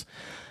ballots,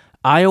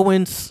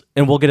 Iowans,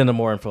 and we'll get into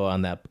more info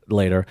on that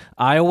later,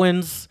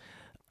 Iowans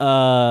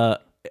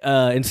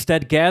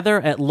instead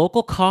gather at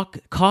local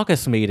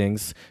caucus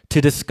meetings to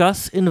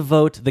discuss and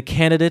vote the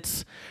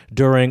candidates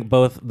during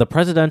both the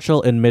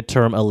presidential and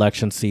midterm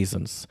election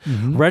seasons.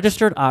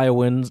 Registered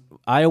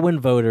Iowan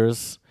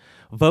voters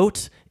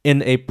vote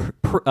in a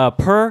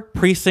per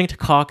precinct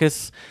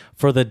caucus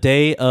for the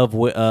day of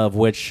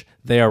which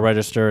they are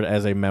registered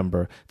as a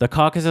member. The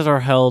caucuses are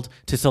held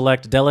to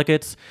select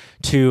delegates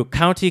to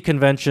county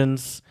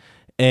conventions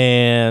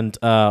and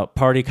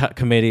party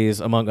committees,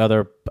 among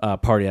other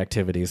party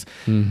activities.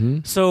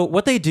 So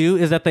what they do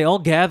is that they all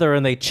gather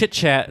and they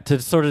chit-chat to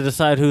sort of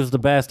decide who's the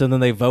best, and then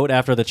they vote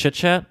after the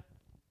chit-chat.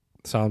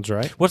 Sounds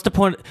right. What's the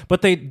point?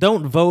 But they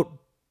don't vote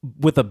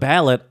with a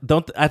ballot.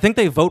 I think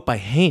they vote by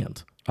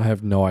hand. I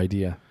have no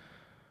idea.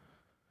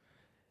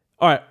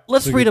 All right,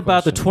 let's That's a read good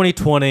about the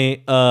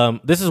 2020.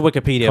 This is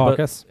Wikipedia,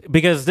 Caucus? but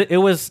because it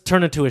was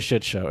turned into a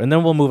shit show, and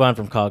then we'll move on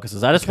from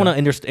caucuses. I just want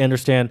to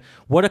understand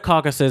what a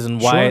caucus is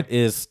and why Sure. it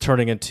is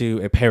turning into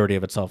a parody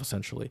of itself,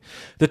 essentially.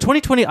 The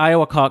 2020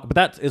 Iowa caucus, but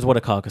that is what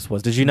a caucus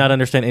was. Did you not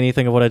understand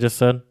anything of what I just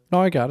said? No,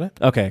 I got it.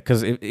 Okay,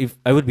 because if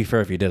I would be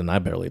fair if you did, and I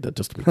barely did.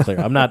 Just to be clear,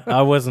 I'm not.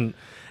 I wasn't.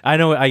 I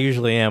know I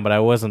usually am, but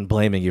I wasn't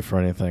blaming you for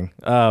anything.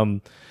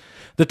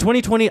 The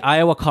 2020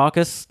 Iowa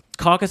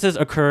caucuses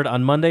occurred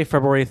on Monday,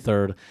 February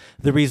 3rd.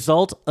 The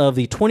result of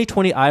the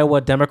 2020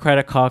 Iowa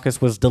Democratic caucus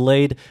was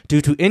delayed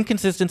due to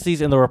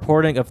inconsistencies in the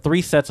reporting of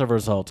 3 sets of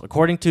results.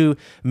 According to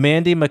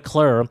Mandy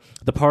McClure,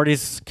 the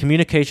party's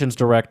communications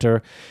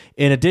director,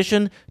 in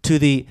addition to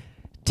the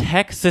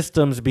tech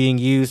systems being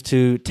used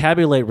to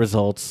tabulate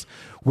results,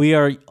 we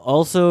are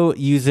also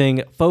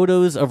using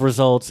photos of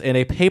results and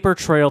a paper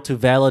trail to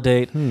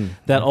validate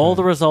that all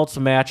the results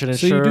match and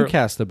So ensure you do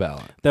cast a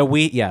ballot. that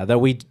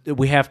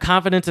we have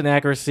confidence and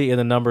accuracy in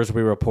the numbers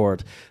we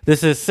report.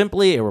 This is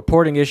simply a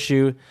reporting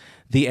issue.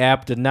 The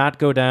app did not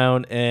go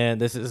down,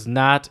 and this is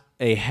not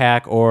a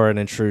hack or an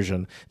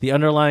intrusion. The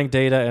underlying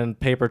data and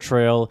paper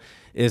trail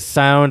is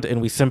sound,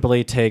 and we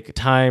simply take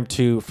time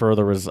to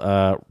further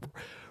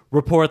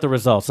report the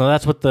results. Now,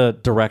 that's what the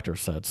director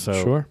said. So,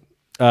 Sure.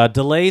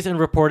 Delays in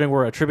reporting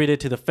were attributed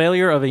to the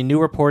failure of a new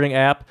reporting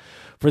app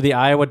for the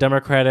Iowa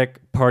Democratic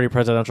Party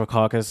presidential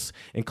caucus,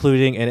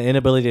 including an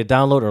inability to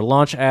download or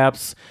launch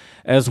apps,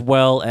 as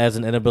well as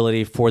an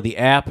inability for the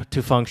app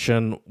to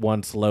function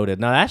once loaded.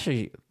 Now, that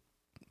actually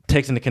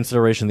takes into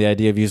consideration the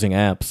idea of using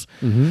apps.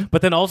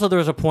 But then also there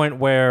was a point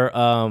where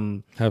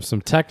Have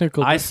some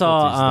technical I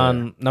saw difficulties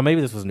on, now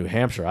maybe this was New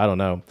Hampshire, I don't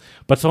know,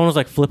 but someone was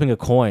like flipping a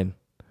coin.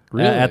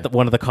 Really? At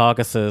one of the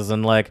caucuses,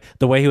 and like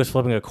the way he was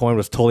flipping a coin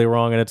was totally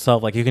wrong in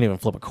itself. Like you can even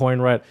flip a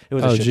coin right. It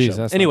was a shit show.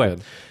 That's not Anyway,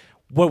 good.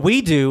 what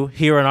we do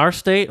here in our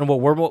state and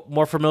what we're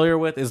more familiar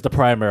with is the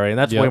primary, and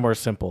that's Yep. way more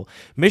simple.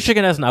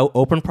 Michigan has an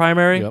open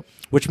primary, Yep.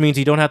 which means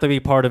you don't have to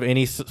be part of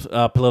any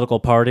political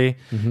party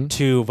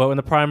to vote in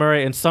the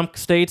primary. In some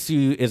states,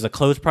 is a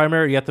closed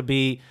primary. You have to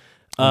be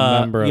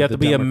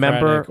a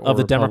member of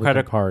the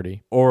Democratic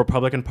Party. or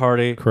Republican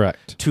Party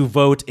Correct. to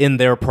vote in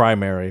their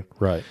primary.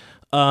 Right.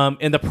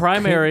 In the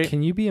primary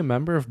Can you be a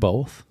member of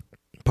both?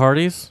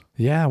 parties,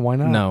 Yeah, why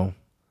not? no.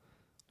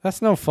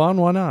 That's no fun.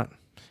 Why not?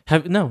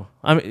 No.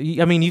 I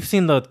mean, you've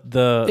seen the.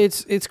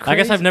 It's crazy. I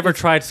guess I've never It's-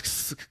 tried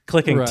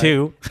clicking Right.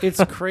 two.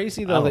 It's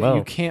crazy I though don't that know.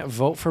 you can't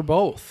vote for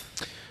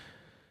both.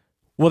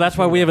 Well, that's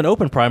why we have an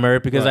open primary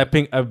because Right. I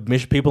think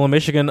people in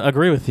Michigan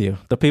agree with you.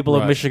 The people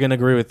of Right. Michigan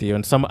agree with you,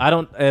 and some I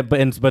don't.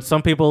 But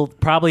some people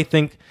probably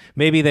think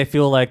maybe they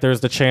feel like there's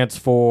the chance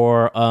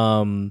for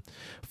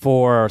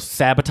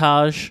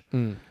sabotage.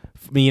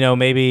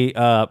 Maybe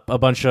a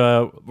bunch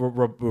of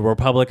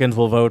Republicans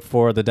will vote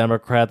for the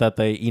Democrat that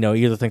they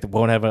either think that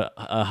won't have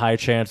a high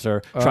chance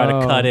or try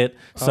to cut it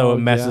so it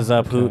messes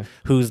up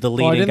who's the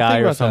Well, I leading didn't guy think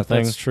or about that.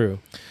 something. That's true.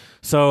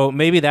 So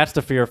maybe that's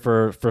the fear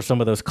for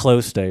some of those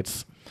close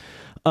states.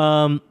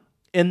 And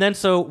then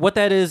so what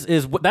that is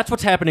that's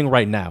what's happening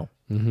right now.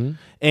 Mm-hmm.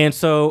 And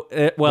so,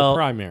 The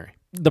primary.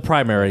 The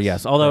primary,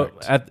 yes. Although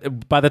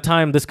by the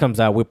time this comes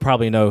out, we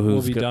probably know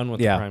who's We'll be done with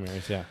the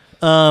primaries, yeah.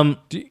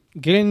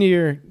 Get into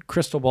your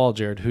crystal ball,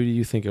 Jared. Who do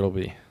you think it'll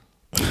be?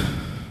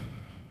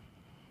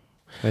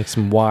 Make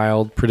some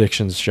wild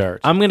predictions,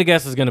 Jared. I'm gonna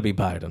guess it's gonna be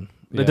Biden.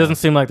 Yeah. It doesn't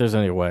seem like there's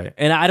any way,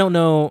 and I don't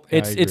know. I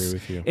agree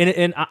with you.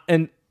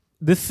 And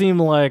this seemed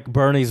like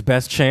Bernie's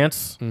best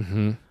chance.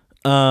 Mm-hmm.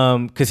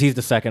 Because he's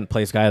the second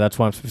place guy. That's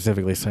why I'm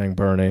specifically saying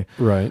Bernie.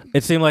 Right.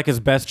 It seemed like his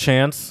best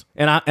chance,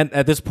 and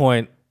at this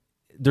point,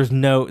 there's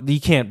no he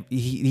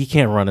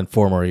can't run in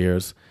 4 more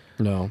years.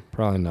 No,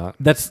 probably not.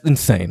 That's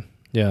insane.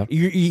 Yeah.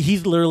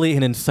 He's literally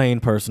an insane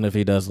person if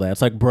he does that.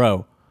 It's like,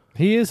 bro.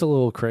 He is a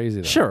little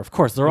crazy, though. Sure, of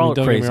course, they're all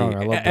don't get me crazy. wrong, I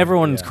love them,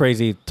 Everyone's yeah.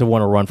 crazy to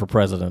want to run for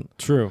president.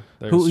 True.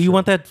 You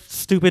want that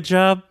stupid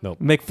job?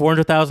 Nope. Make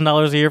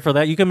 $400,000 a year for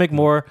that? You can make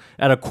more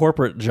at a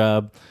corporate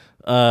job,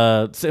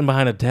 sitting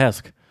behind a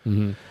desk.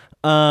 Mm-hmm.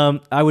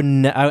 I would.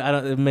 I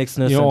don't. It makes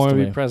no sense. You don't want to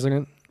to me. be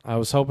president? I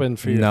was hoping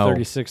for your No.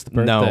 36th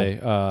birthday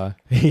to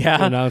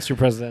Yeah. announce your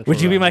presidential Would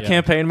you be run, my yeah.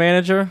 campaign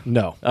manager?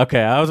 No.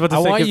 Okay, I was about to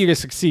I say. want you to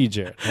succeed,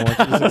 Jared. I want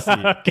you to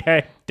succeed.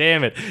 Okay,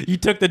 damn it! You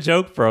took the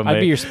joke from me. I'd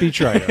be your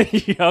speechwriter.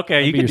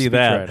 Okay, you be can your do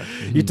that.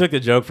 speechwriter. You took the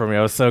joke from me.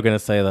 I was so gonna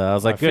say that. I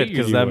was like, good, figured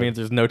because you that would. means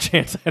there's no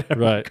chance I'd ever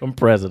Right. become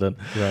president.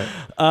 Right.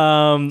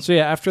 So,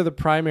 yeah, after the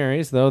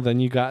primaries, though, then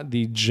you got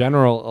the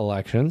general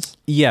elections.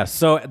 Yes.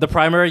 So the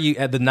primary, you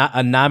had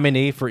a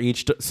nominee for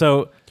each.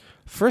 So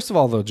First of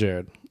all, though,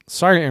 Jared,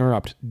 sorry to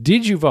interrupt.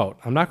 Did you vote?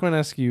 I'm not going to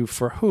ask you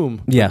for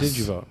whom. But Yes. Did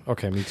you vote?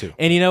 Okay, me too.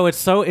 And it's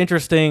so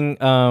interesting.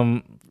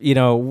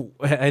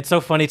 It's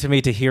so funny to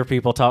me to hear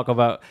people talk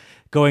about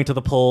going to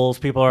the polls.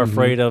 People are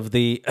afraid of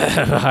the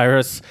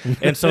virus,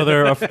 and so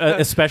they're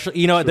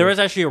especially. There is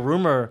actually a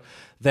rumor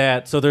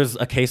that there's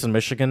a case in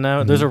Michigan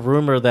now. There's a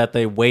rumor that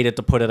they waited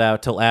to put it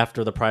out till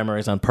after the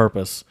primaries on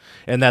purpose,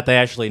 and that they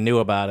actually knew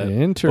about it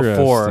before,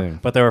 Interesting.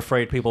 but they were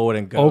afraid people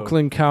wouldn't go.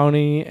 Oakland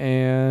County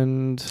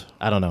and...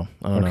 I don't know.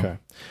 Okay.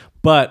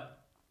 But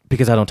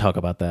because I don't talk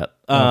about that.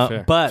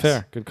 Fair. But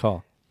Fair. Good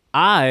call.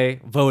 I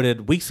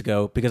voted weeks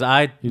ago because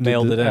I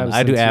mailed it in.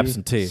 I do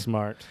absentee.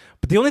 Smart.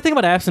 But the only thing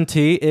about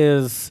absentee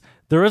is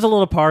there is a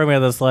little part of me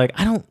that's like,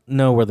 I don't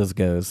know where this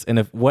goes and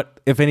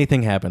if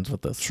anything happens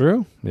with this.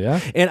 True. Yeah.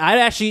 And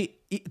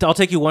I'll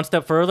take you one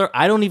step further.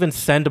 I don't even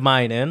send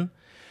mine in.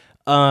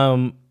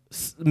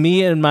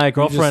 Me and my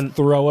girlfriend Just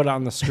throw it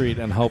on the street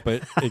and hope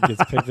it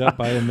gets picked up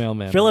by the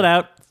mailman. fill it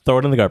out, throw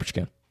it in the garbage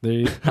can.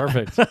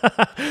 Perfect.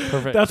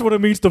 Perfect. That's what it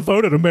means to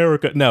vote in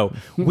America. No,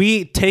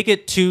 we take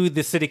it to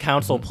the city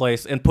council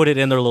place and put it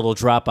in their little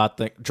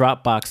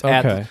Dropbox.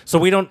 Okay. So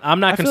we don't. I'm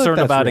not I feel like concerned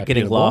that's about it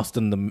getting reputable. lost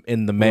in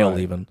the mail Right.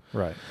 even.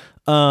 Right.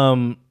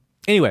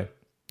 Anyway,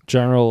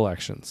 General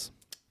elections.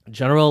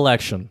 general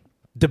election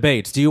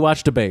debates. Do you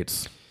watch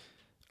debates?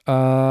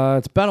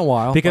 It's been a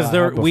while. Because but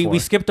I have we before.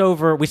 skipped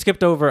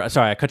over.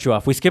 Sorry, I cut you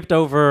off. We skipped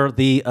over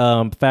the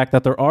fact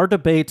that there are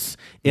debates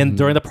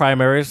during the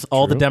primaries.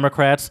 All the True.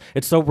 Democrats.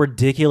 It's so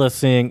ridiculous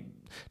seeing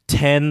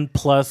 10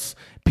 plus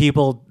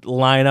people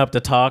line up to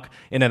talk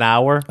in an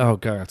hour. Oh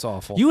god, that's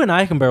awful. You and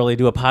I can barely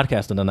do a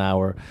podcast in an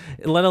hour,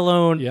 let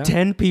alone Yeah.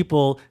 10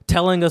 people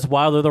telling us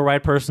why they're the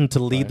right person to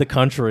lead the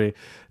country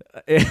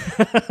in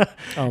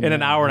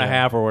an hour and a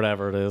half or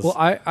whatever it is. Well,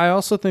 I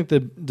also think the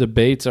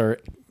debates are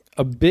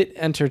a bit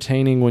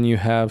entertaining when you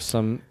have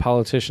some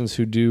politicians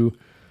who do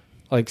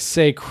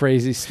say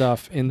crazy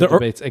stuff in the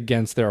debates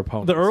against their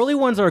opponents. The early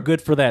ones are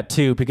good for that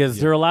too, because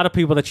there are a lot of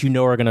people that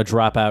are going to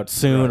drop out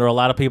soon, or a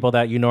lot of people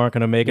that aren't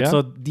going to make it. Yeah.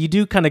 So you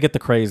do kind of get the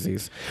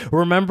crazies.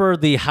 Remember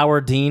the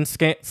Howard Dean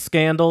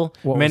scandal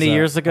What was many that?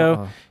 years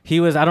ago? He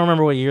was, I don't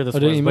remember what year this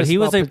did was, he but he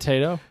was misspell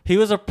potato? He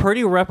was a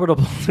pretty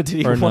reputable. Did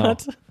he Or no?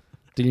 what?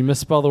 Did you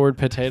misspell the word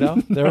potato?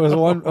 There was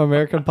one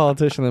American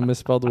politician that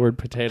misspelled the word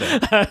potato.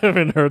 I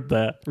haven't heard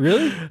that.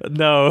 Really?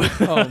 No.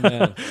 Oh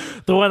man.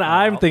 The one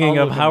I'm thinking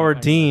I'll of, look it Howard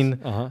up.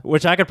 Dean, Uh-huh.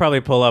 which I could probably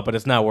pull up, but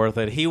it's not worth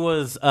it.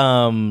 This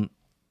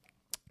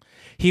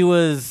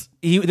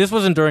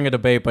wasn't during a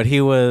debate, but he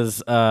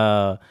was,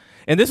 and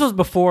this was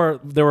before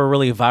there were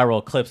really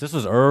viral clips. This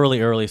was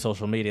early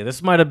social media.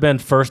 This might have been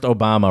first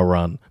Obama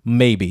run,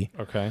 maybe.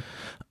 Okay.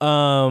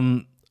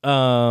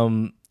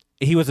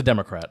 He was a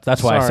Democrat.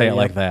 That's why I say Sorry, it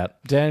like yep.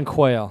 that. Dan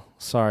Quayle.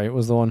 Sorry, it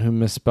was the one who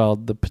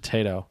misspelled the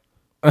potato.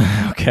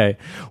 Okay.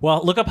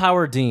 Well, look up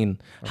Howard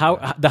Dean.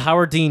 The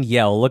Howard Dean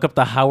yell. Look up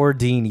the Howard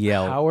Dean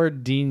yell.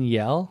 Howard Dean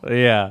Yell?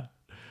 Yeah.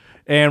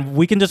 And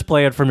we can just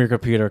play it from your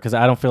computer because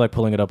I don't feel like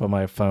pulling it up on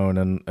my phone,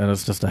 and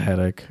it's just a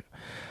headache.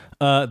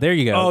 There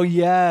you go. Oh,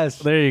 yes.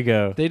 There you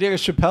go. They did a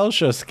Chappelle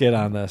Show skit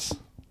on this.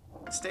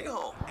 Stay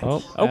home.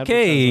 Oh,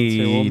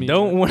 Okay.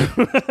 Don't we'll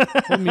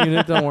mute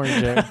it. Don't worry,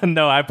 Jay.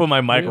 No, I put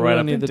my mic We right don't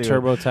up need into the it.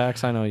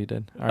 TurboTax. I know you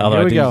did. All right, Although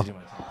here I we do go. usually do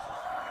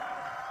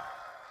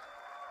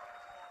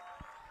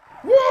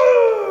my-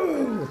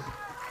 Woo!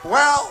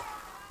 Well,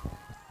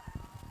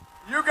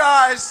 you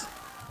guys,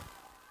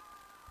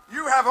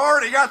 you have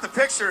already got the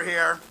picture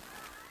here.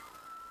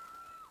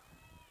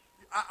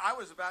 I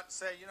was about to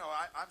say,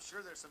 I'm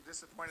sure there's some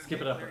disappointed Skip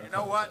it people up. here. You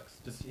know what?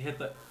 Just hit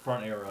the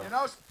front arrow.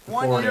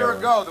 1 year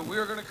ago that we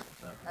were going to,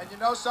 and you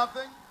know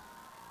something?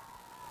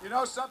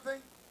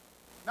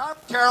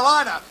 North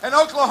Carolina and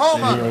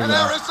Oklahoma and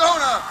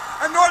Arizona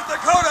and North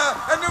Dakota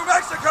and New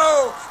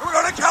Mexico. And we're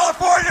going to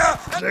California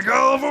and New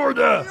York.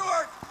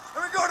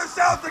 And we're going to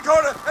South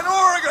Dakota and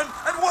Oregon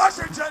and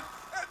Washington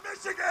and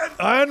Michigan.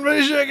 And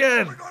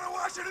Michigan. We're going to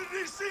Washington,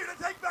 D.C. to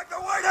take back the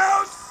White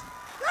House.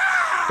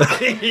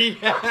 Wait.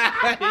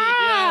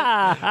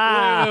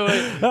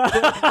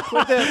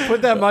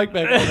 Put that mic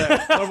back on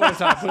there. One more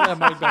time. Put that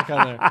mic back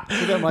on there.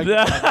 Put that mic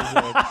back on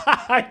there.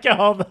 I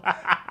called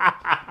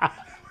that.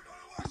 And we're going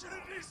to Washington,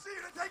 D.C.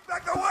 to take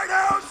back the White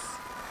House.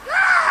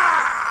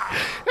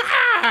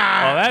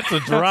 Oh, that's a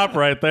drop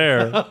right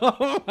there.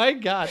 Oh my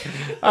God!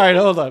 All right,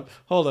 hold up.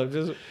 Just And Oregon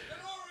and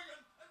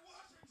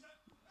Washington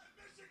and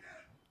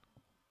Michigan.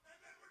 And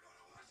then we're going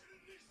to Washington,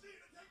 D.C.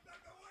 to take back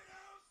the White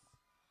House.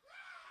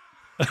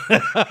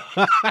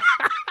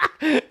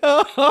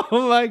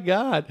 oh my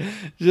God!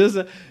 Just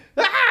There's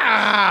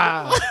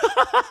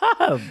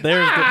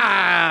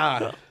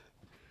the,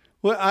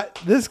 well,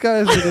 this guy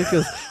is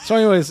ridiculous. So,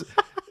 anyways,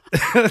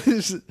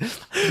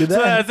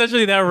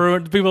 essentially that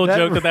ruined. People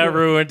joke that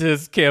ruined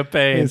his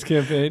campaign. His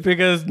campaign.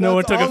 Because no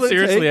one That's took him all it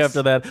seriously takes.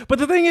 after that. But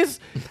the thing is,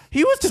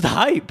 he was just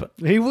hype.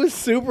 He was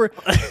super.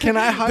 Can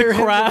I hire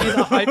him to be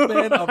the hype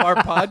man of our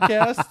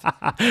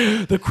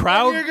podcast? The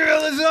crowd, You're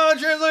gonna listen to our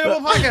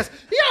translatable podcast.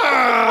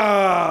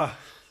 Yeah.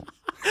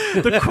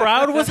 the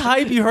crowd was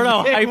hype. You heard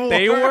how hype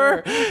they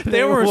were.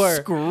 They were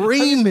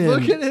screaming.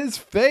 Look at his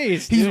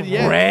face. He's dude.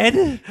 Yeah.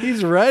 red.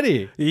 He's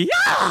ready.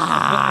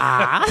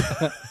 Yeah.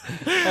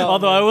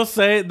 Although I will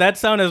say that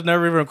sound has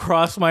never even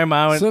crossed my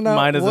mind. So now,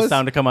 Mine as a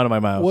sound to come out of my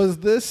mouth. Was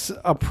this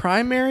a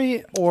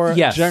primary or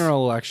Yes.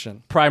 general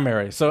election?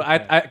 Primary. So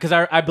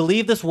I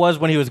believe this was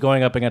when he was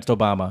going up against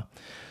Obama.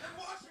 And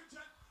Washington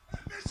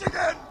and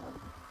Michigan.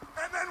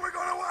 And then we're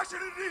going to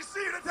Washington, D.C.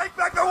 to take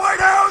back the White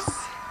House.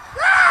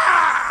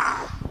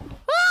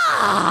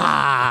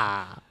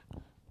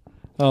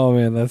 Oh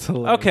man, that's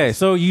hilarious. Okay,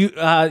 so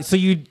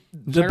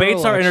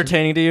debates are election.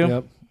 entertaining to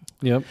you.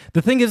 Yep.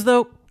 The thing is,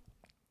 though,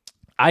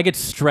 I get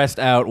stressed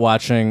out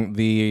watching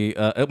the.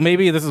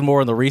 Maybe this is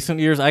more in the recent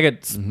years. I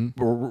get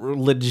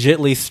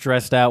legitly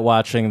stressed out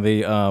watching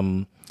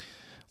the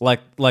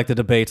like the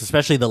debates,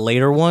 especially the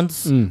later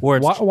ones. Where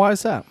it's, Why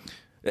is that?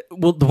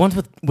 well, the ones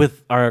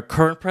with our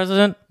current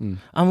president,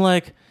 I'm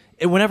like.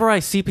 Whenever I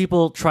see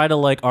people try to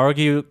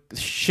argue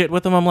shit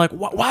with him, I'm like,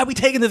 why are we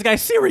taking this guy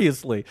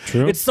seriously?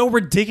 True. It's so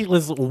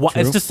ridiculous.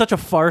 It's just such a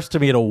farce to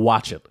me to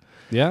watch it.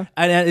 Yeah.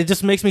 And it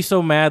just makes me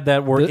so mad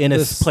that we're in a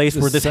place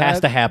where this has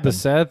to happen. The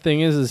sad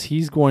thing is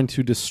he's going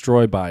to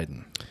destroy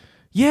Biden.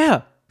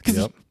 Yeah.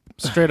 'Cause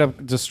Straight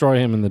up destroy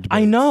him in the debate.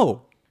 I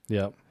know.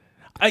 Yep.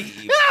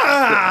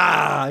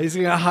 He's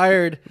gonna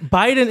hired.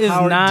 Biden is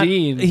Howard not.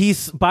 Dean.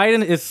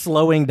 Biden is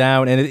slowing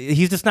down, and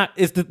he's just not.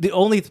 It's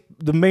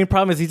the main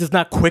problem is he's just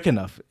not quick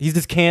enough. He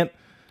just can't.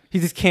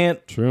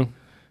 True.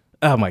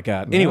 Oh my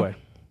God. Anyway.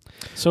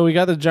 So we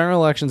got the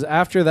general elections.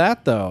 After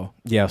that, though,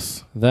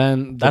 Yes.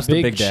 then That's the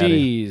big big daddy.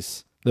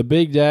 cheese, the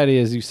big daddy,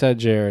 as you said,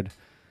 Jared,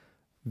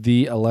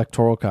 the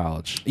Electoral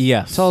College.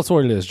 Yes. Tell us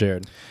what it is,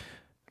 Jared.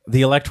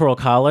 The Electoral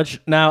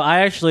College. Now, I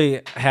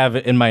actually have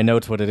it in my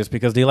notes what it is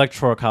because the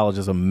Electoral College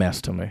is a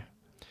mess to me.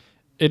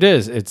 It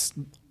is. It's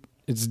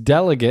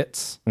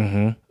delegates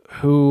who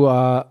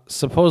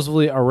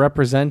supposedly are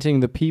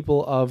representing the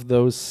people of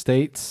those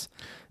states,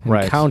 and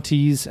Right.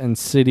 counties, and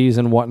cities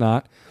and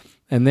whatnot,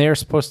 and they are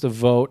supposed to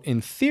vote,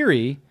 in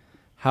theory,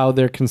 how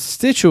their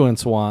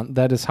constituents want.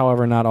 That is,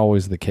 however, not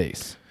always the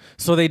case.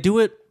 So they do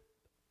it.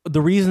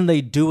 The reason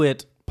they do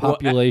it.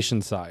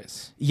 Population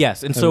size.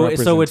 Yes, and so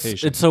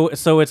representation.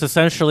 it's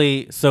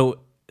essentially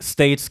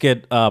states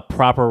get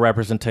proper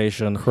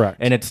representation. Correct.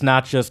 And it's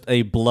not just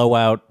a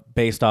blowout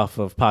based off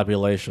of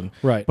population.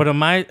 Right. But in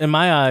my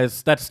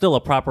eyes, that's still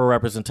a proper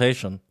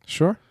representation.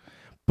 Sure.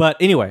 But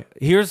anyway,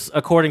 here's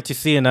according to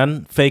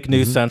CNN, fake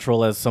news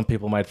central, as some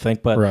people might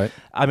think. But Right.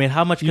 I mean,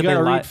 how much You could got they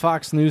to lie? read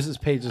Fox News'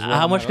 page as well.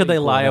 How much could they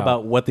lie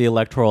about what the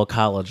Electoral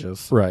College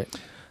is? Right.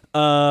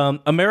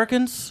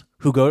 Americans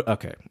who go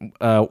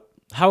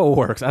how it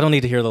works. I don't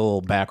need to hear the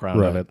little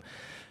background of Right. it.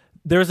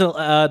 There's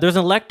an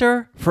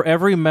elector for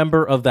every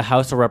member of the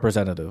House of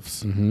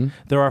Representatives.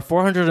 There are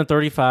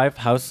 435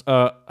 House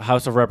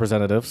of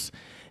Representatives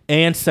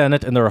and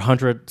Senate, and there are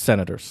 100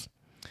 senators,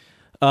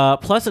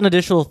 plus an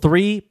additional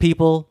 3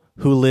 people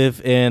who live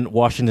in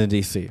Washington,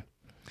 D.C.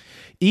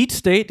 Each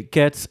state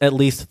gets at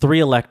least 3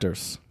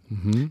 electors.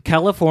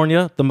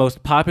 California, the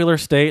most popular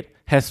state,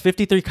 has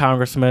 53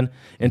 congressmen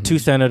and 2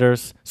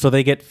 senators, so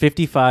they get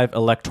 55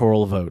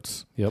 electoral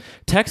votes. Yep.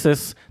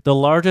 Texas, the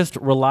largest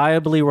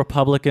reliably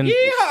Republican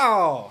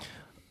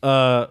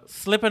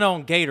Slipping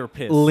on gator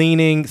piss.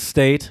 leaning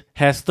state,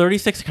 has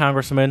 36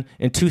 congressmen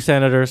and 2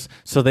 senators,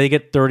 so they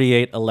get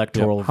 38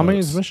 electoral votes. How many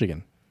is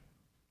Michigan?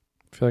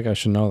 I feel like I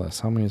should know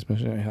this. How many is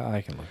Michigan?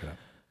 I can look it up.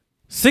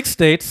 6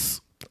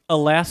 states,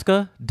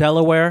 Alaska,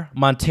 Delaware,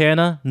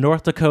 Montana,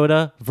 North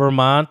Dakota,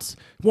 Vermont,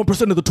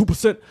 1% of the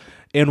 2%,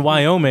 and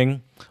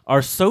Wyoming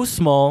are so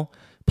small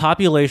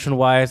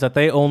population-wise that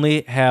they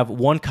only have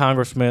 1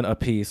 congressman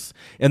apiece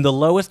and the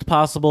lowest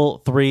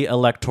possible 3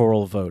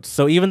 electoral votes.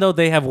 So even though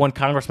they have 1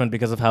 congressman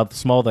because of how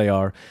small they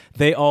are,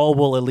 they all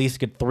will at least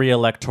get 3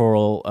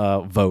 electoral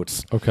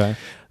votes. Okay.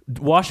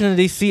 Washington,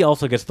 D.C.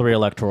 also gets 3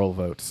 electoral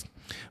votes.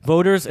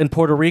 Voters in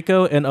Puerto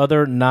Rico and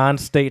other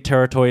non-state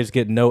territories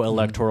get no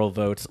electoral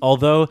votes,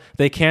 although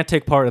they can't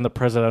take part in the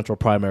presidential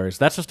primaries.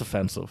 That's just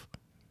offensive.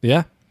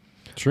 Yeah.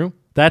 True.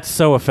 That's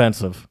so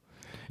offensive.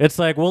 It's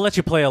like, we'll let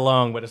you play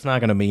along, but it's not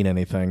going to mean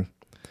anything.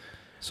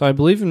 So I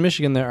believe in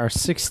Michigan there are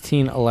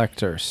 16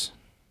 electors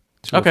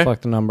to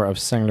reflect the number of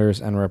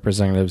senators and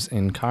representatives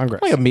in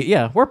Congress. Like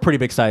we're a pretty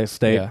big sized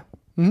state, Yeah.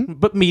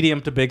 but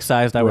medium to big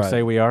sized, I would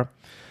say we are.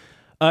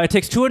 It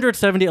takes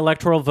 270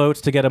 electoral votes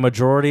to get a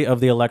majority of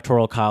the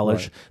Electoral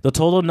College. Right. The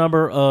total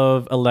number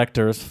of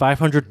electors,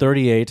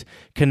 538,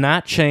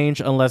 cannot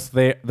change unless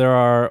there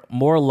are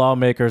more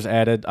lawmakers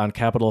added on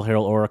Capitol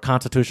Hill or a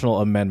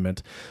constitutional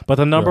amendment. But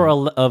the number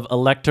of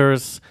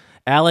electors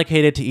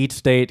allocated to each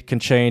state can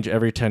change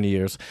every 10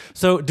 years.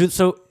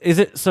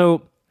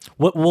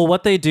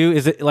 What they do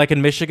is it like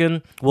in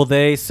Michigan? Will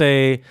they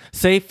say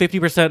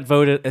 50%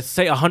 voted?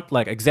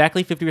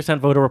 Exactly 50%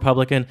 voted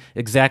Republican,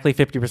 exactly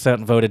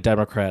 50% voted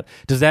Democrat.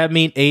 Does that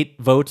mean 8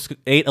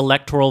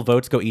 electoral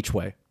votes go each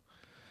way?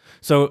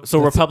 So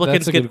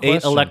Republicans that's a get good 8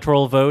 question.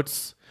 electoral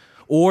votes,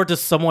 or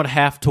does someone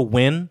have to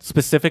win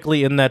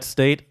specifically in that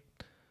state?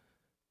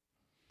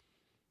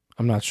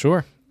 I'm not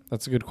sure.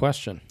 That's a good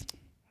question.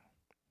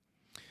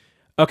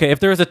 Okay, if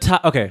there is a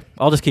tie, okay,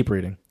 I'll just keep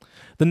reading.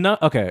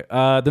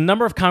 The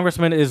number of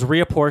congressmen is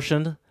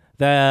reapportioned.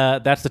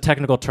 That's the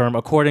technical term,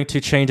 according to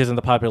changes in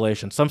the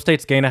population. Some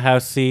states gain a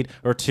House seat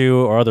or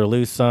 2, or other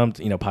lose some.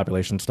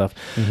 Population stuff.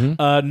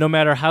 No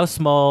matter how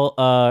small,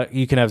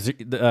 you can have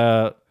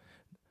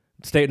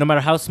state. No matter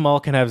how small,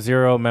 can have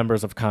 0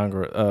 members of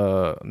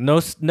Congress.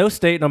 No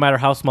state, no matter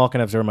how small,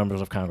 can have 0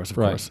 members of Congress. Of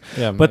course.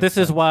 Yeah, but this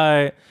is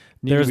why.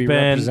 This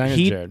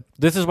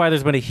is why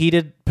there's been a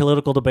heated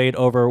political debate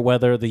over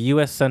whether the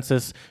U.S.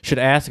 Census should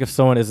ask if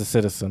someone is a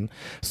citizen.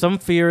 Some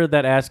fear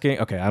that asking...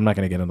 Okay, I'm not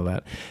going to get into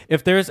that.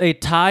 If there's a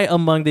tie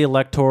among the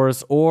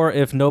electors, or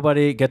if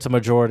nobody gets a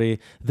majority,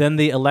 then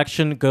the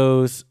election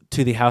goes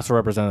to the House of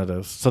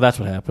Representatives. So that's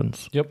what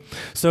happens. Yep.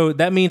 So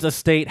that means a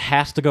state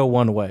has to go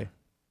one way.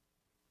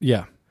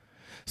 Yeah.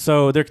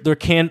 So there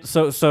can...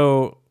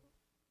 So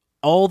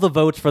all the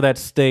votes for that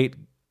state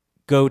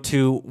go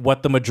to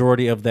what the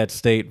majority of that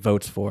state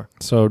votes for.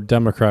 So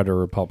Democrat or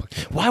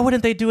Republican? Why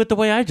wouldn't they do it the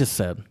way I just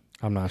said?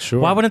 I'm not sure.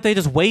 Why wouldn't they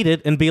just wait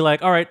it and be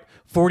like, all right,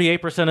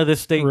 48% of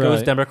this state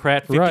goes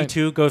Democrat,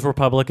 52 goes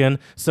Republican,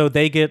 so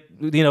they get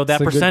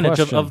that percentage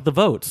of the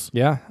votes.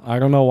 Yeah, I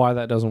don't know why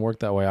that doesn't work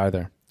that way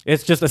either.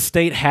 It's just a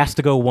state has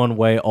to go one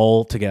way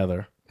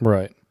altogether.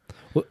 Right.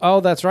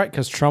 Well, that's right,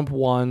 because Trump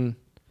won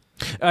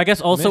I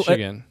guess also...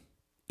 Michigan.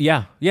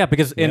 Yeah,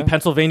 because in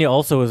Pennsylvania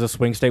also is a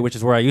swing state, which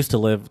is where I used to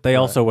live. They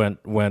also went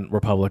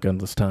Republican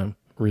this time.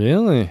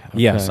 Really? Okay.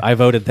 Yes, I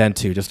voted then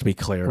too, just to be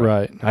clear.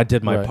 Right. I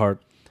did my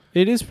part.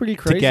 It is pretty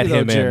crazy, get though,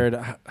 him in. Jared,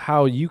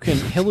 how you can...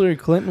 Hillary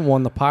Clinton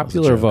won the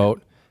popular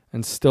vote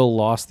and still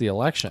lost the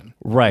election.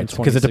 Right,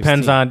 because it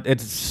depends on...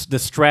 It's the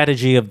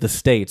strategy of the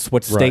states,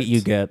 what state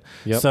you get.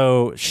 Yep.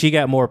 So she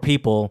got more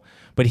people,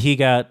 but he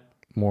got...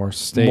 More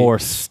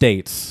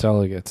states.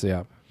 Delegates,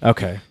 yeah.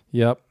 Okay.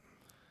 Yep.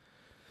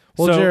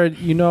 Well, so, Jared,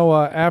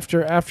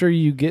 after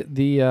you get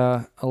the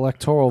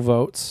electoral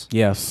votes,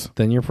 yes,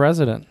 then you're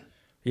president.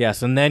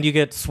 Yes, and then you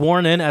get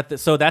sworn in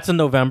so that's in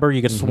November.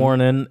 You get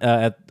sworn in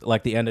at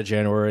like the end of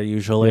January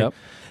usually,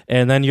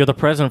 and then you're the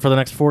president for the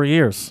next 4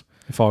 years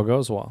if all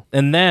goes well.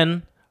 And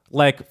then,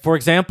 like for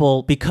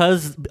example,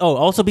 because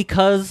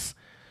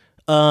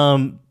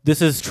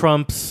this is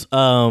Trump's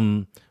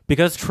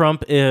because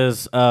Trump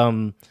is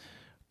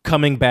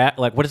coming back,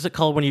 like what is it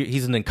called when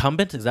he's an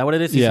incumbent? Is that what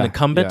it is? He's an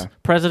incumbent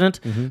president.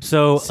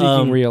 So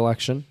seeking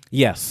re-election.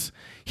 Yes.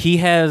 He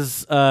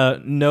has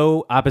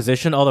no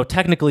opposition, although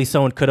technically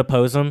someone could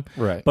oppose him.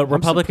 Right. But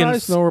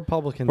Republicans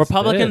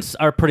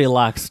are pretty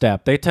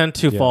lockstep. They tend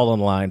to fall in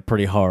line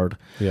pretty hard.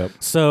 Yep.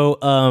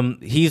 So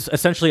he's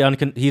essentially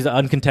he's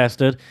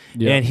uncontested,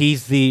 and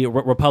he's the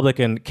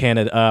Republican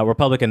candidate,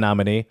 Republican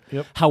nominee.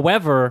 Yep.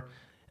 However,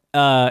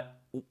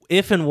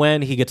 if and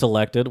when he gets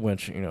elected,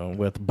 which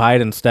with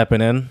Biden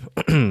stepping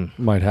in,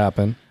 might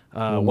happen.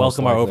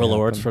 Welcome our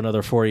overlords for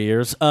another 4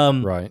 years.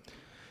 Right.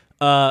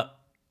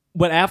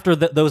 But after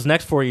those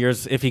next 4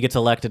 years, if he gets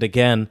elected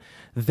again,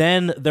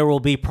 then there will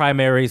be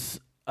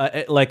primaries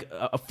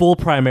full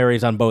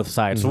primaries on both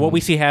sides. So what we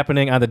see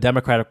happening on the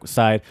Democratic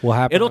side Will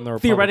happen on the it'll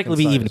Republican theoretically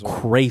be side even as well.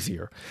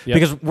 crazier Yep.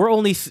 because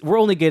we're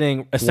only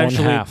getting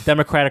essentially half.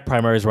 Democratic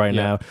primaries right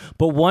now.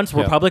 But once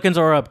Republicans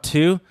are up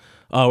too,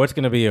 oh, it's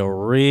going to be a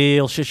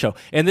real shit show.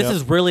 And this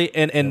is really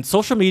and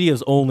social media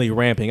is only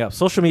ramping up.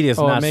 Social media is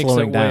it not makes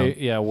slowing it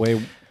down.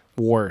 way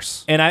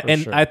worse. And for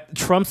sure.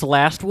 Trump's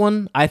last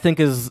one, I think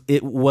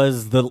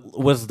was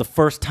the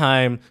first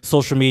time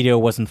social media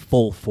was in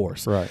full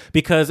force. Right.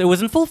 Because it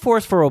was in full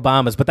force for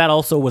Obama's, but that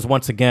also was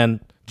once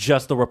again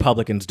just the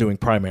Republicans doing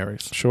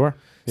primaries. Sure.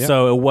 Yeah.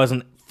 So it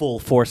wasn't full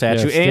force at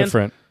yeah, you. it's And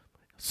different.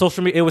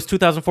 social media, it was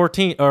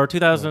 2014 or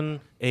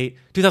 2008,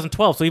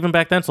 2012. So even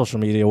back then, social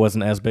media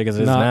wasn't as big as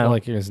it is Not now.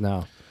 like it is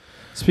now.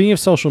 Speaking of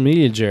social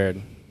media,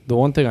 Jared, the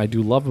one thing I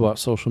do love about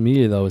social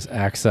media, though, is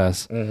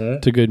access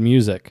to good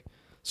music.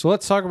 So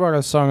let's talk about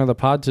our song of the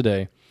pod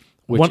today,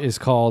 which is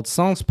called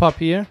Sans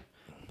Papier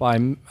by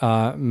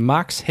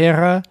Max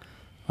Herre,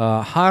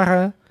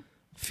 Herre.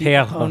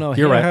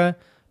 You're right. Herre,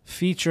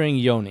 featuring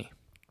Yoni.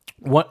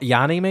 What,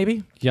 Yanni,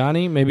 maybe?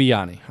 Maybe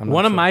Yanni. I'm not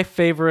One of sure. my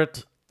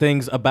favorite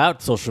things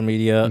about social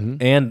media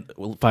and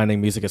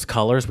finding music is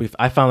Colors.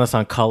 I found this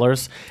on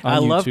Colors. On I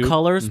love YouTube.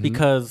 Colors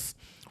because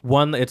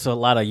one, it's a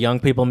lot of young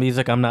people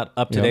music. I'm not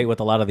up to date with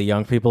a lot of the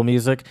young people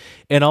music,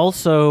 and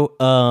also,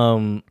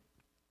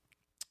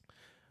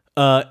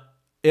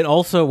 it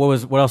also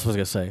what else was I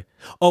gonna say?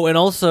 Oh, and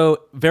also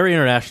very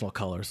international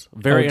Colors,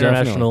 very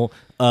international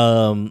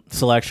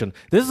selection.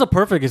 This is a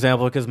perfect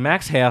example because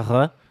Max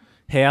Herre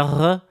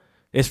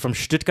is from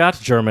Stuttgart,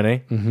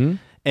 Germany.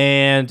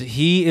 And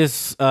he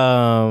is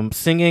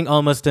singing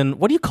almost in,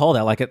 what do you call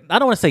that? Like, I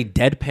don't want to say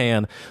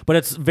deadpan, but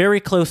it's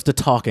very close to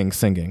talking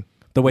singing,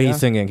 the way he's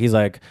singing. He's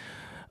like,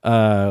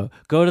 go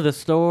to the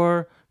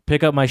store,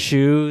 pick up my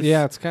shoes.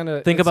 Yeah, it's kind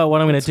of... Think about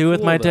what I'm going to do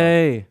with my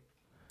day.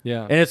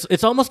 Yeah. And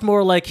it's almost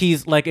more like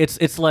he's like,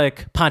 it's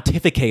like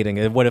pontificating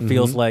is what it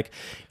feels like.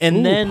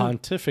 And then...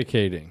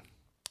 pontificating.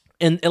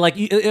 And like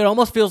it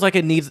almost feels like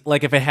it needs,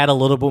 like if it had a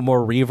little bit more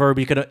reverb,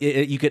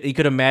 you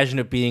could imagine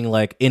it being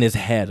like in his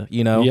head,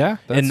 you know? Yeah,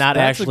 and not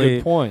that's actually a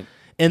good point.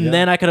 And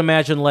then I could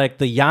imagine like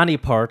the Yanni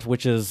part,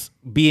 which is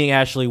being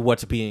actually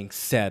what's being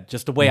said,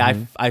 just the way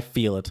I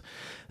feel it.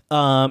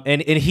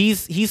 And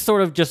he's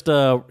sort of just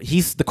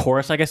he's the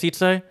chorus, I guess you'd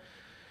say,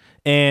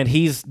 and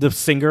he's the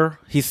singer.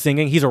 He's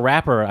singing. He's a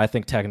rapper, I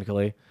think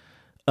technically,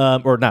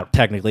 or not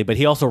technically, but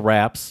he also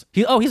raps.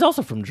 He's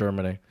also from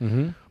Germany.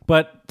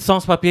 But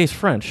Sans Papier is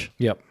French.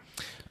 Yep.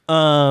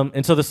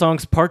 And so the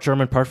song's part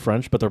German, part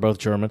French, but they're both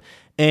German.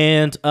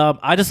 And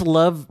I just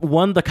love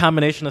the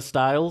combination of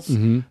styles.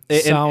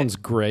 Sounds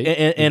great.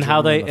 And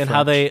how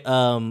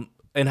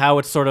how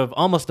it's sort of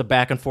almost a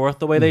back and forth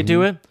the way they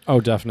do it. Oh,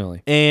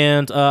 definitely.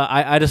 And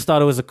I just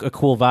thought it was a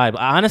cool vibe.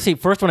 Honestly,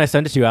 first when I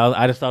sent it to you,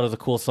 I just thought it was a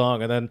cool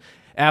song. And then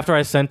after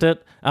I sent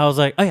it, I was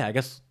like, oh yeah, I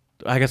guess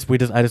I just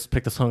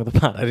picked the song of the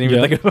pod. I didn't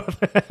even think about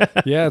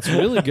it. Yeah, it's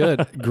really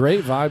good.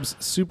 Great vibes,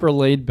 super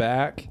laid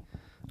back.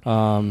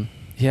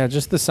 Yeah,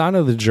 just the sound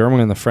of the German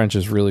and the French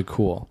is really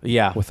cool.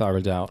 Yeah. Without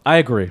a doubt. I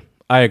agree.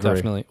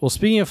 Definitely. Well,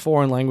 speaking of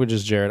foreign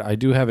languages, Jared, I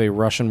do have a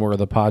Russian word of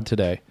the pod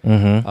today.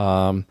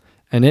 And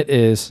it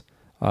is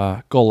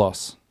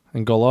golos.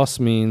 And golos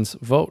means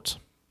vote.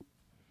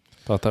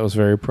 Thought that was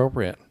very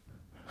appropriate.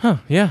 Huh,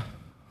 yeah.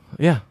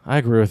 Yeah, I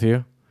agree with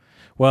you.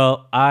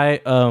 Well,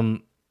 I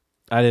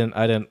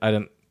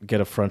didn't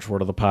get a French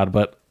word of the pod,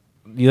 but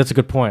that's a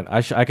good point.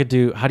 I could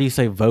do, how do you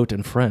say vote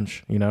in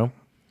French, you know?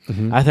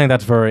 I think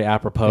that's very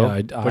apropos,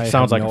 Yeah, which I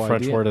sounds have like no a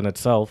French idea. word in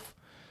itself.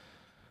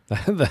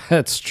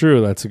 That's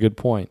true. That's a good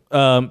point.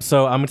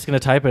 So I'm just going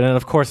to type it in. And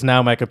of course,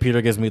 now my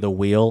computer gives me the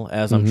wheel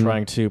as I'm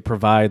trying to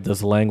provide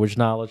this language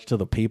knowledge to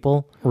the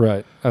people.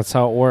 Right. That's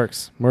how it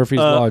works. Murphy's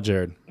Law,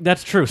 Jared.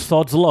 That's true.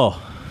 Sod's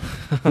law.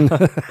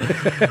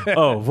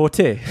 Oh, vote.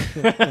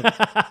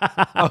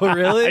 Oh,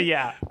 really?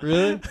 Yeah.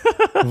 Really?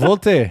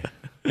 Vote.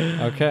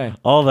 Okay.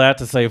 All that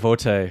to say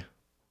vote. There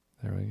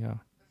we go.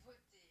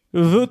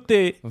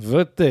 Vote.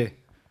 Vote.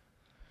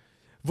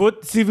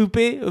 Vote, s'il vous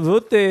plaît.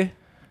 Vote.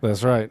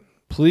 That's right.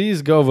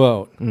 Please go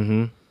vote.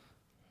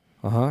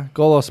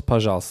 Golos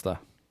пожалуйста.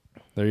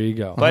 There you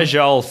go.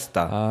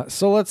 Пожалуйста.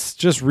 So let's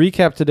just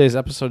recap today's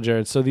episode,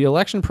 Jared. So the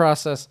election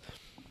process,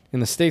 in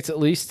the States at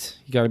least,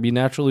 you got to be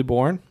naturally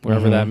born,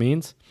 wherever that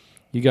means.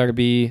 You got to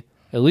be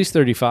at least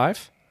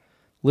 35,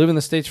 live in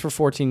the States for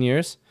 14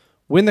 years,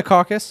 win the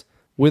caucus,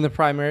 win the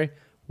primary,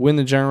 win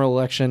the general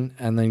election,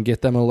 and then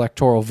get them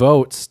electoral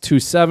votes,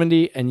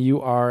 270, and you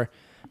are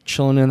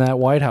chilling in that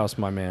White House,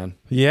 my man.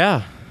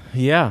 Yeah.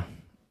 Yeah.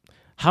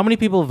 How many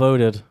people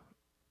voted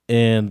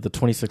in the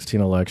 2016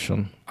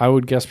 election? I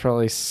would guess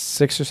probably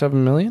 6 or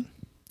 7 million.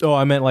 Oh,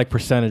 I meant like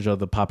percentage of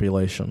the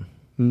population.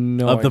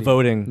 No Of the idea.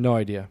 voting. No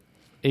idea.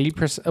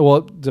 80%. Well,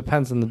 it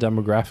depends on the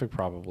demographic,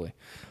 probably.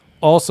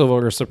 Also,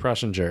 voter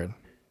suppression, Jared.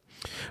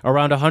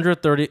 Around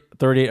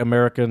 138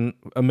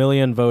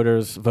 million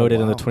voters voted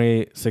in the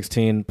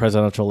 2016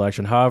 presidential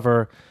election.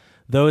 However,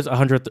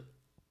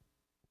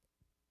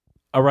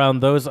 around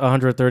those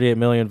 138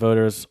 million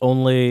voters,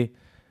 only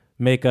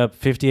make up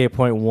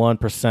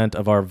 58.1%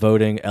 of our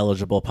voting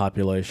eligible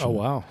population. Oh,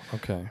 wow.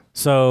 Okay.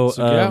 So,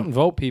 So get out and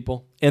vote,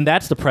 people. and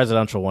that's the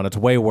presidential one. It's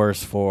way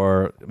worse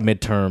for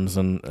midterms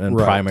and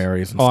Right.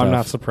 primaries and Oh, stuff. I'm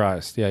not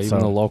surprised. Yeah, even So-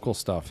 the local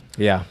stuff.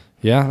 Yeah.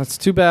 Yeah, that's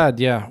too bad.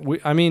 Yeah.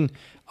 I mean,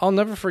 I'll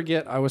never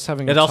forget I was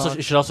having It a also talk-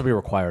 it should also be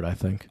required, I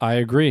think. I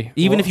agree.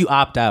 Even Well, if you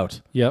opt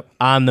out Yep.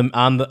 on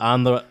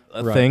the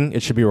Right. thing,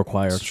 it should be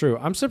required. It's true.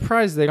 I'm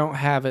surprised they don't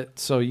have it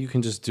so you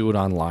can just do it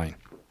online.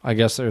 I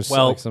guess there's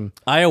Well, like some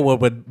Iowa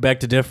would beg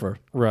to differ.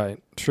 right.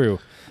 True.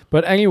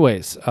 But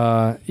anyways,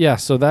 yeah.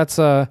 So that's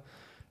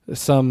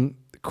some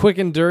quick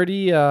and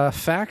dirty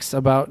facts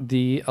about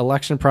the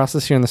election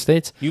process here in the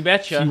States. You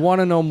betcha. If you want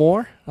to know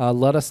more,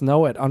 let us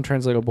know at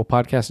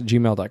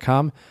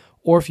untranslatablepodcast@gmail.com,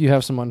 or if you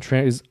have some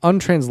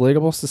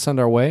untranslatables to send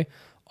our way.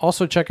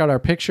 Also, check out our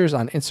pictures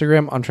on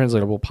Instagram,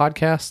 Untranslatable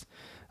Podcast.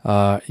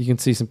 You can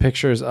see some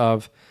pictures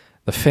of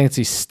the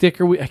fancy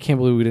sticker. I can't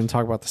believe we didn't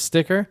talk about the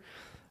sticker.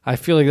 I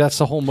feel like that's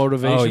the whole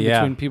motivation Oh, yeah.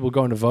 between people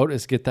going to vote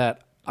is get that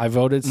I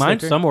voted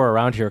Mine's sticker. somewhere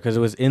around here because it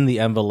was in the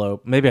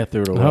envelope. Maybe I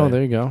threw it away. Oh,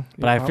 there you go.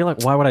 But I feel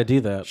like, why would I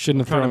do that?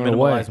 Shouldn't have I'm trying thrown to it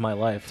away. minimize my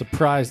life. It's a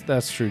prize.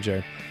 That's true,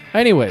 Jared.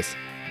 Anyways,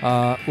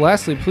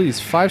 lastly, please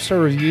 5-star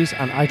reviews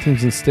on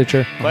iTunes and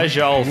Stitcher. Let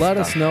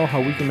us know how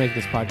we can make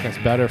this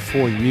podcast better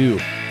for you.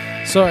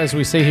 So, as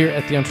we say here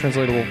at the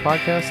Untranslatable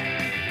Podcast,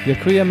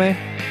 Yakuyame,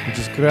 which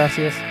is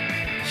gracias,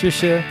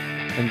 shishir,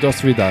 and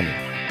dos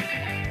vidani.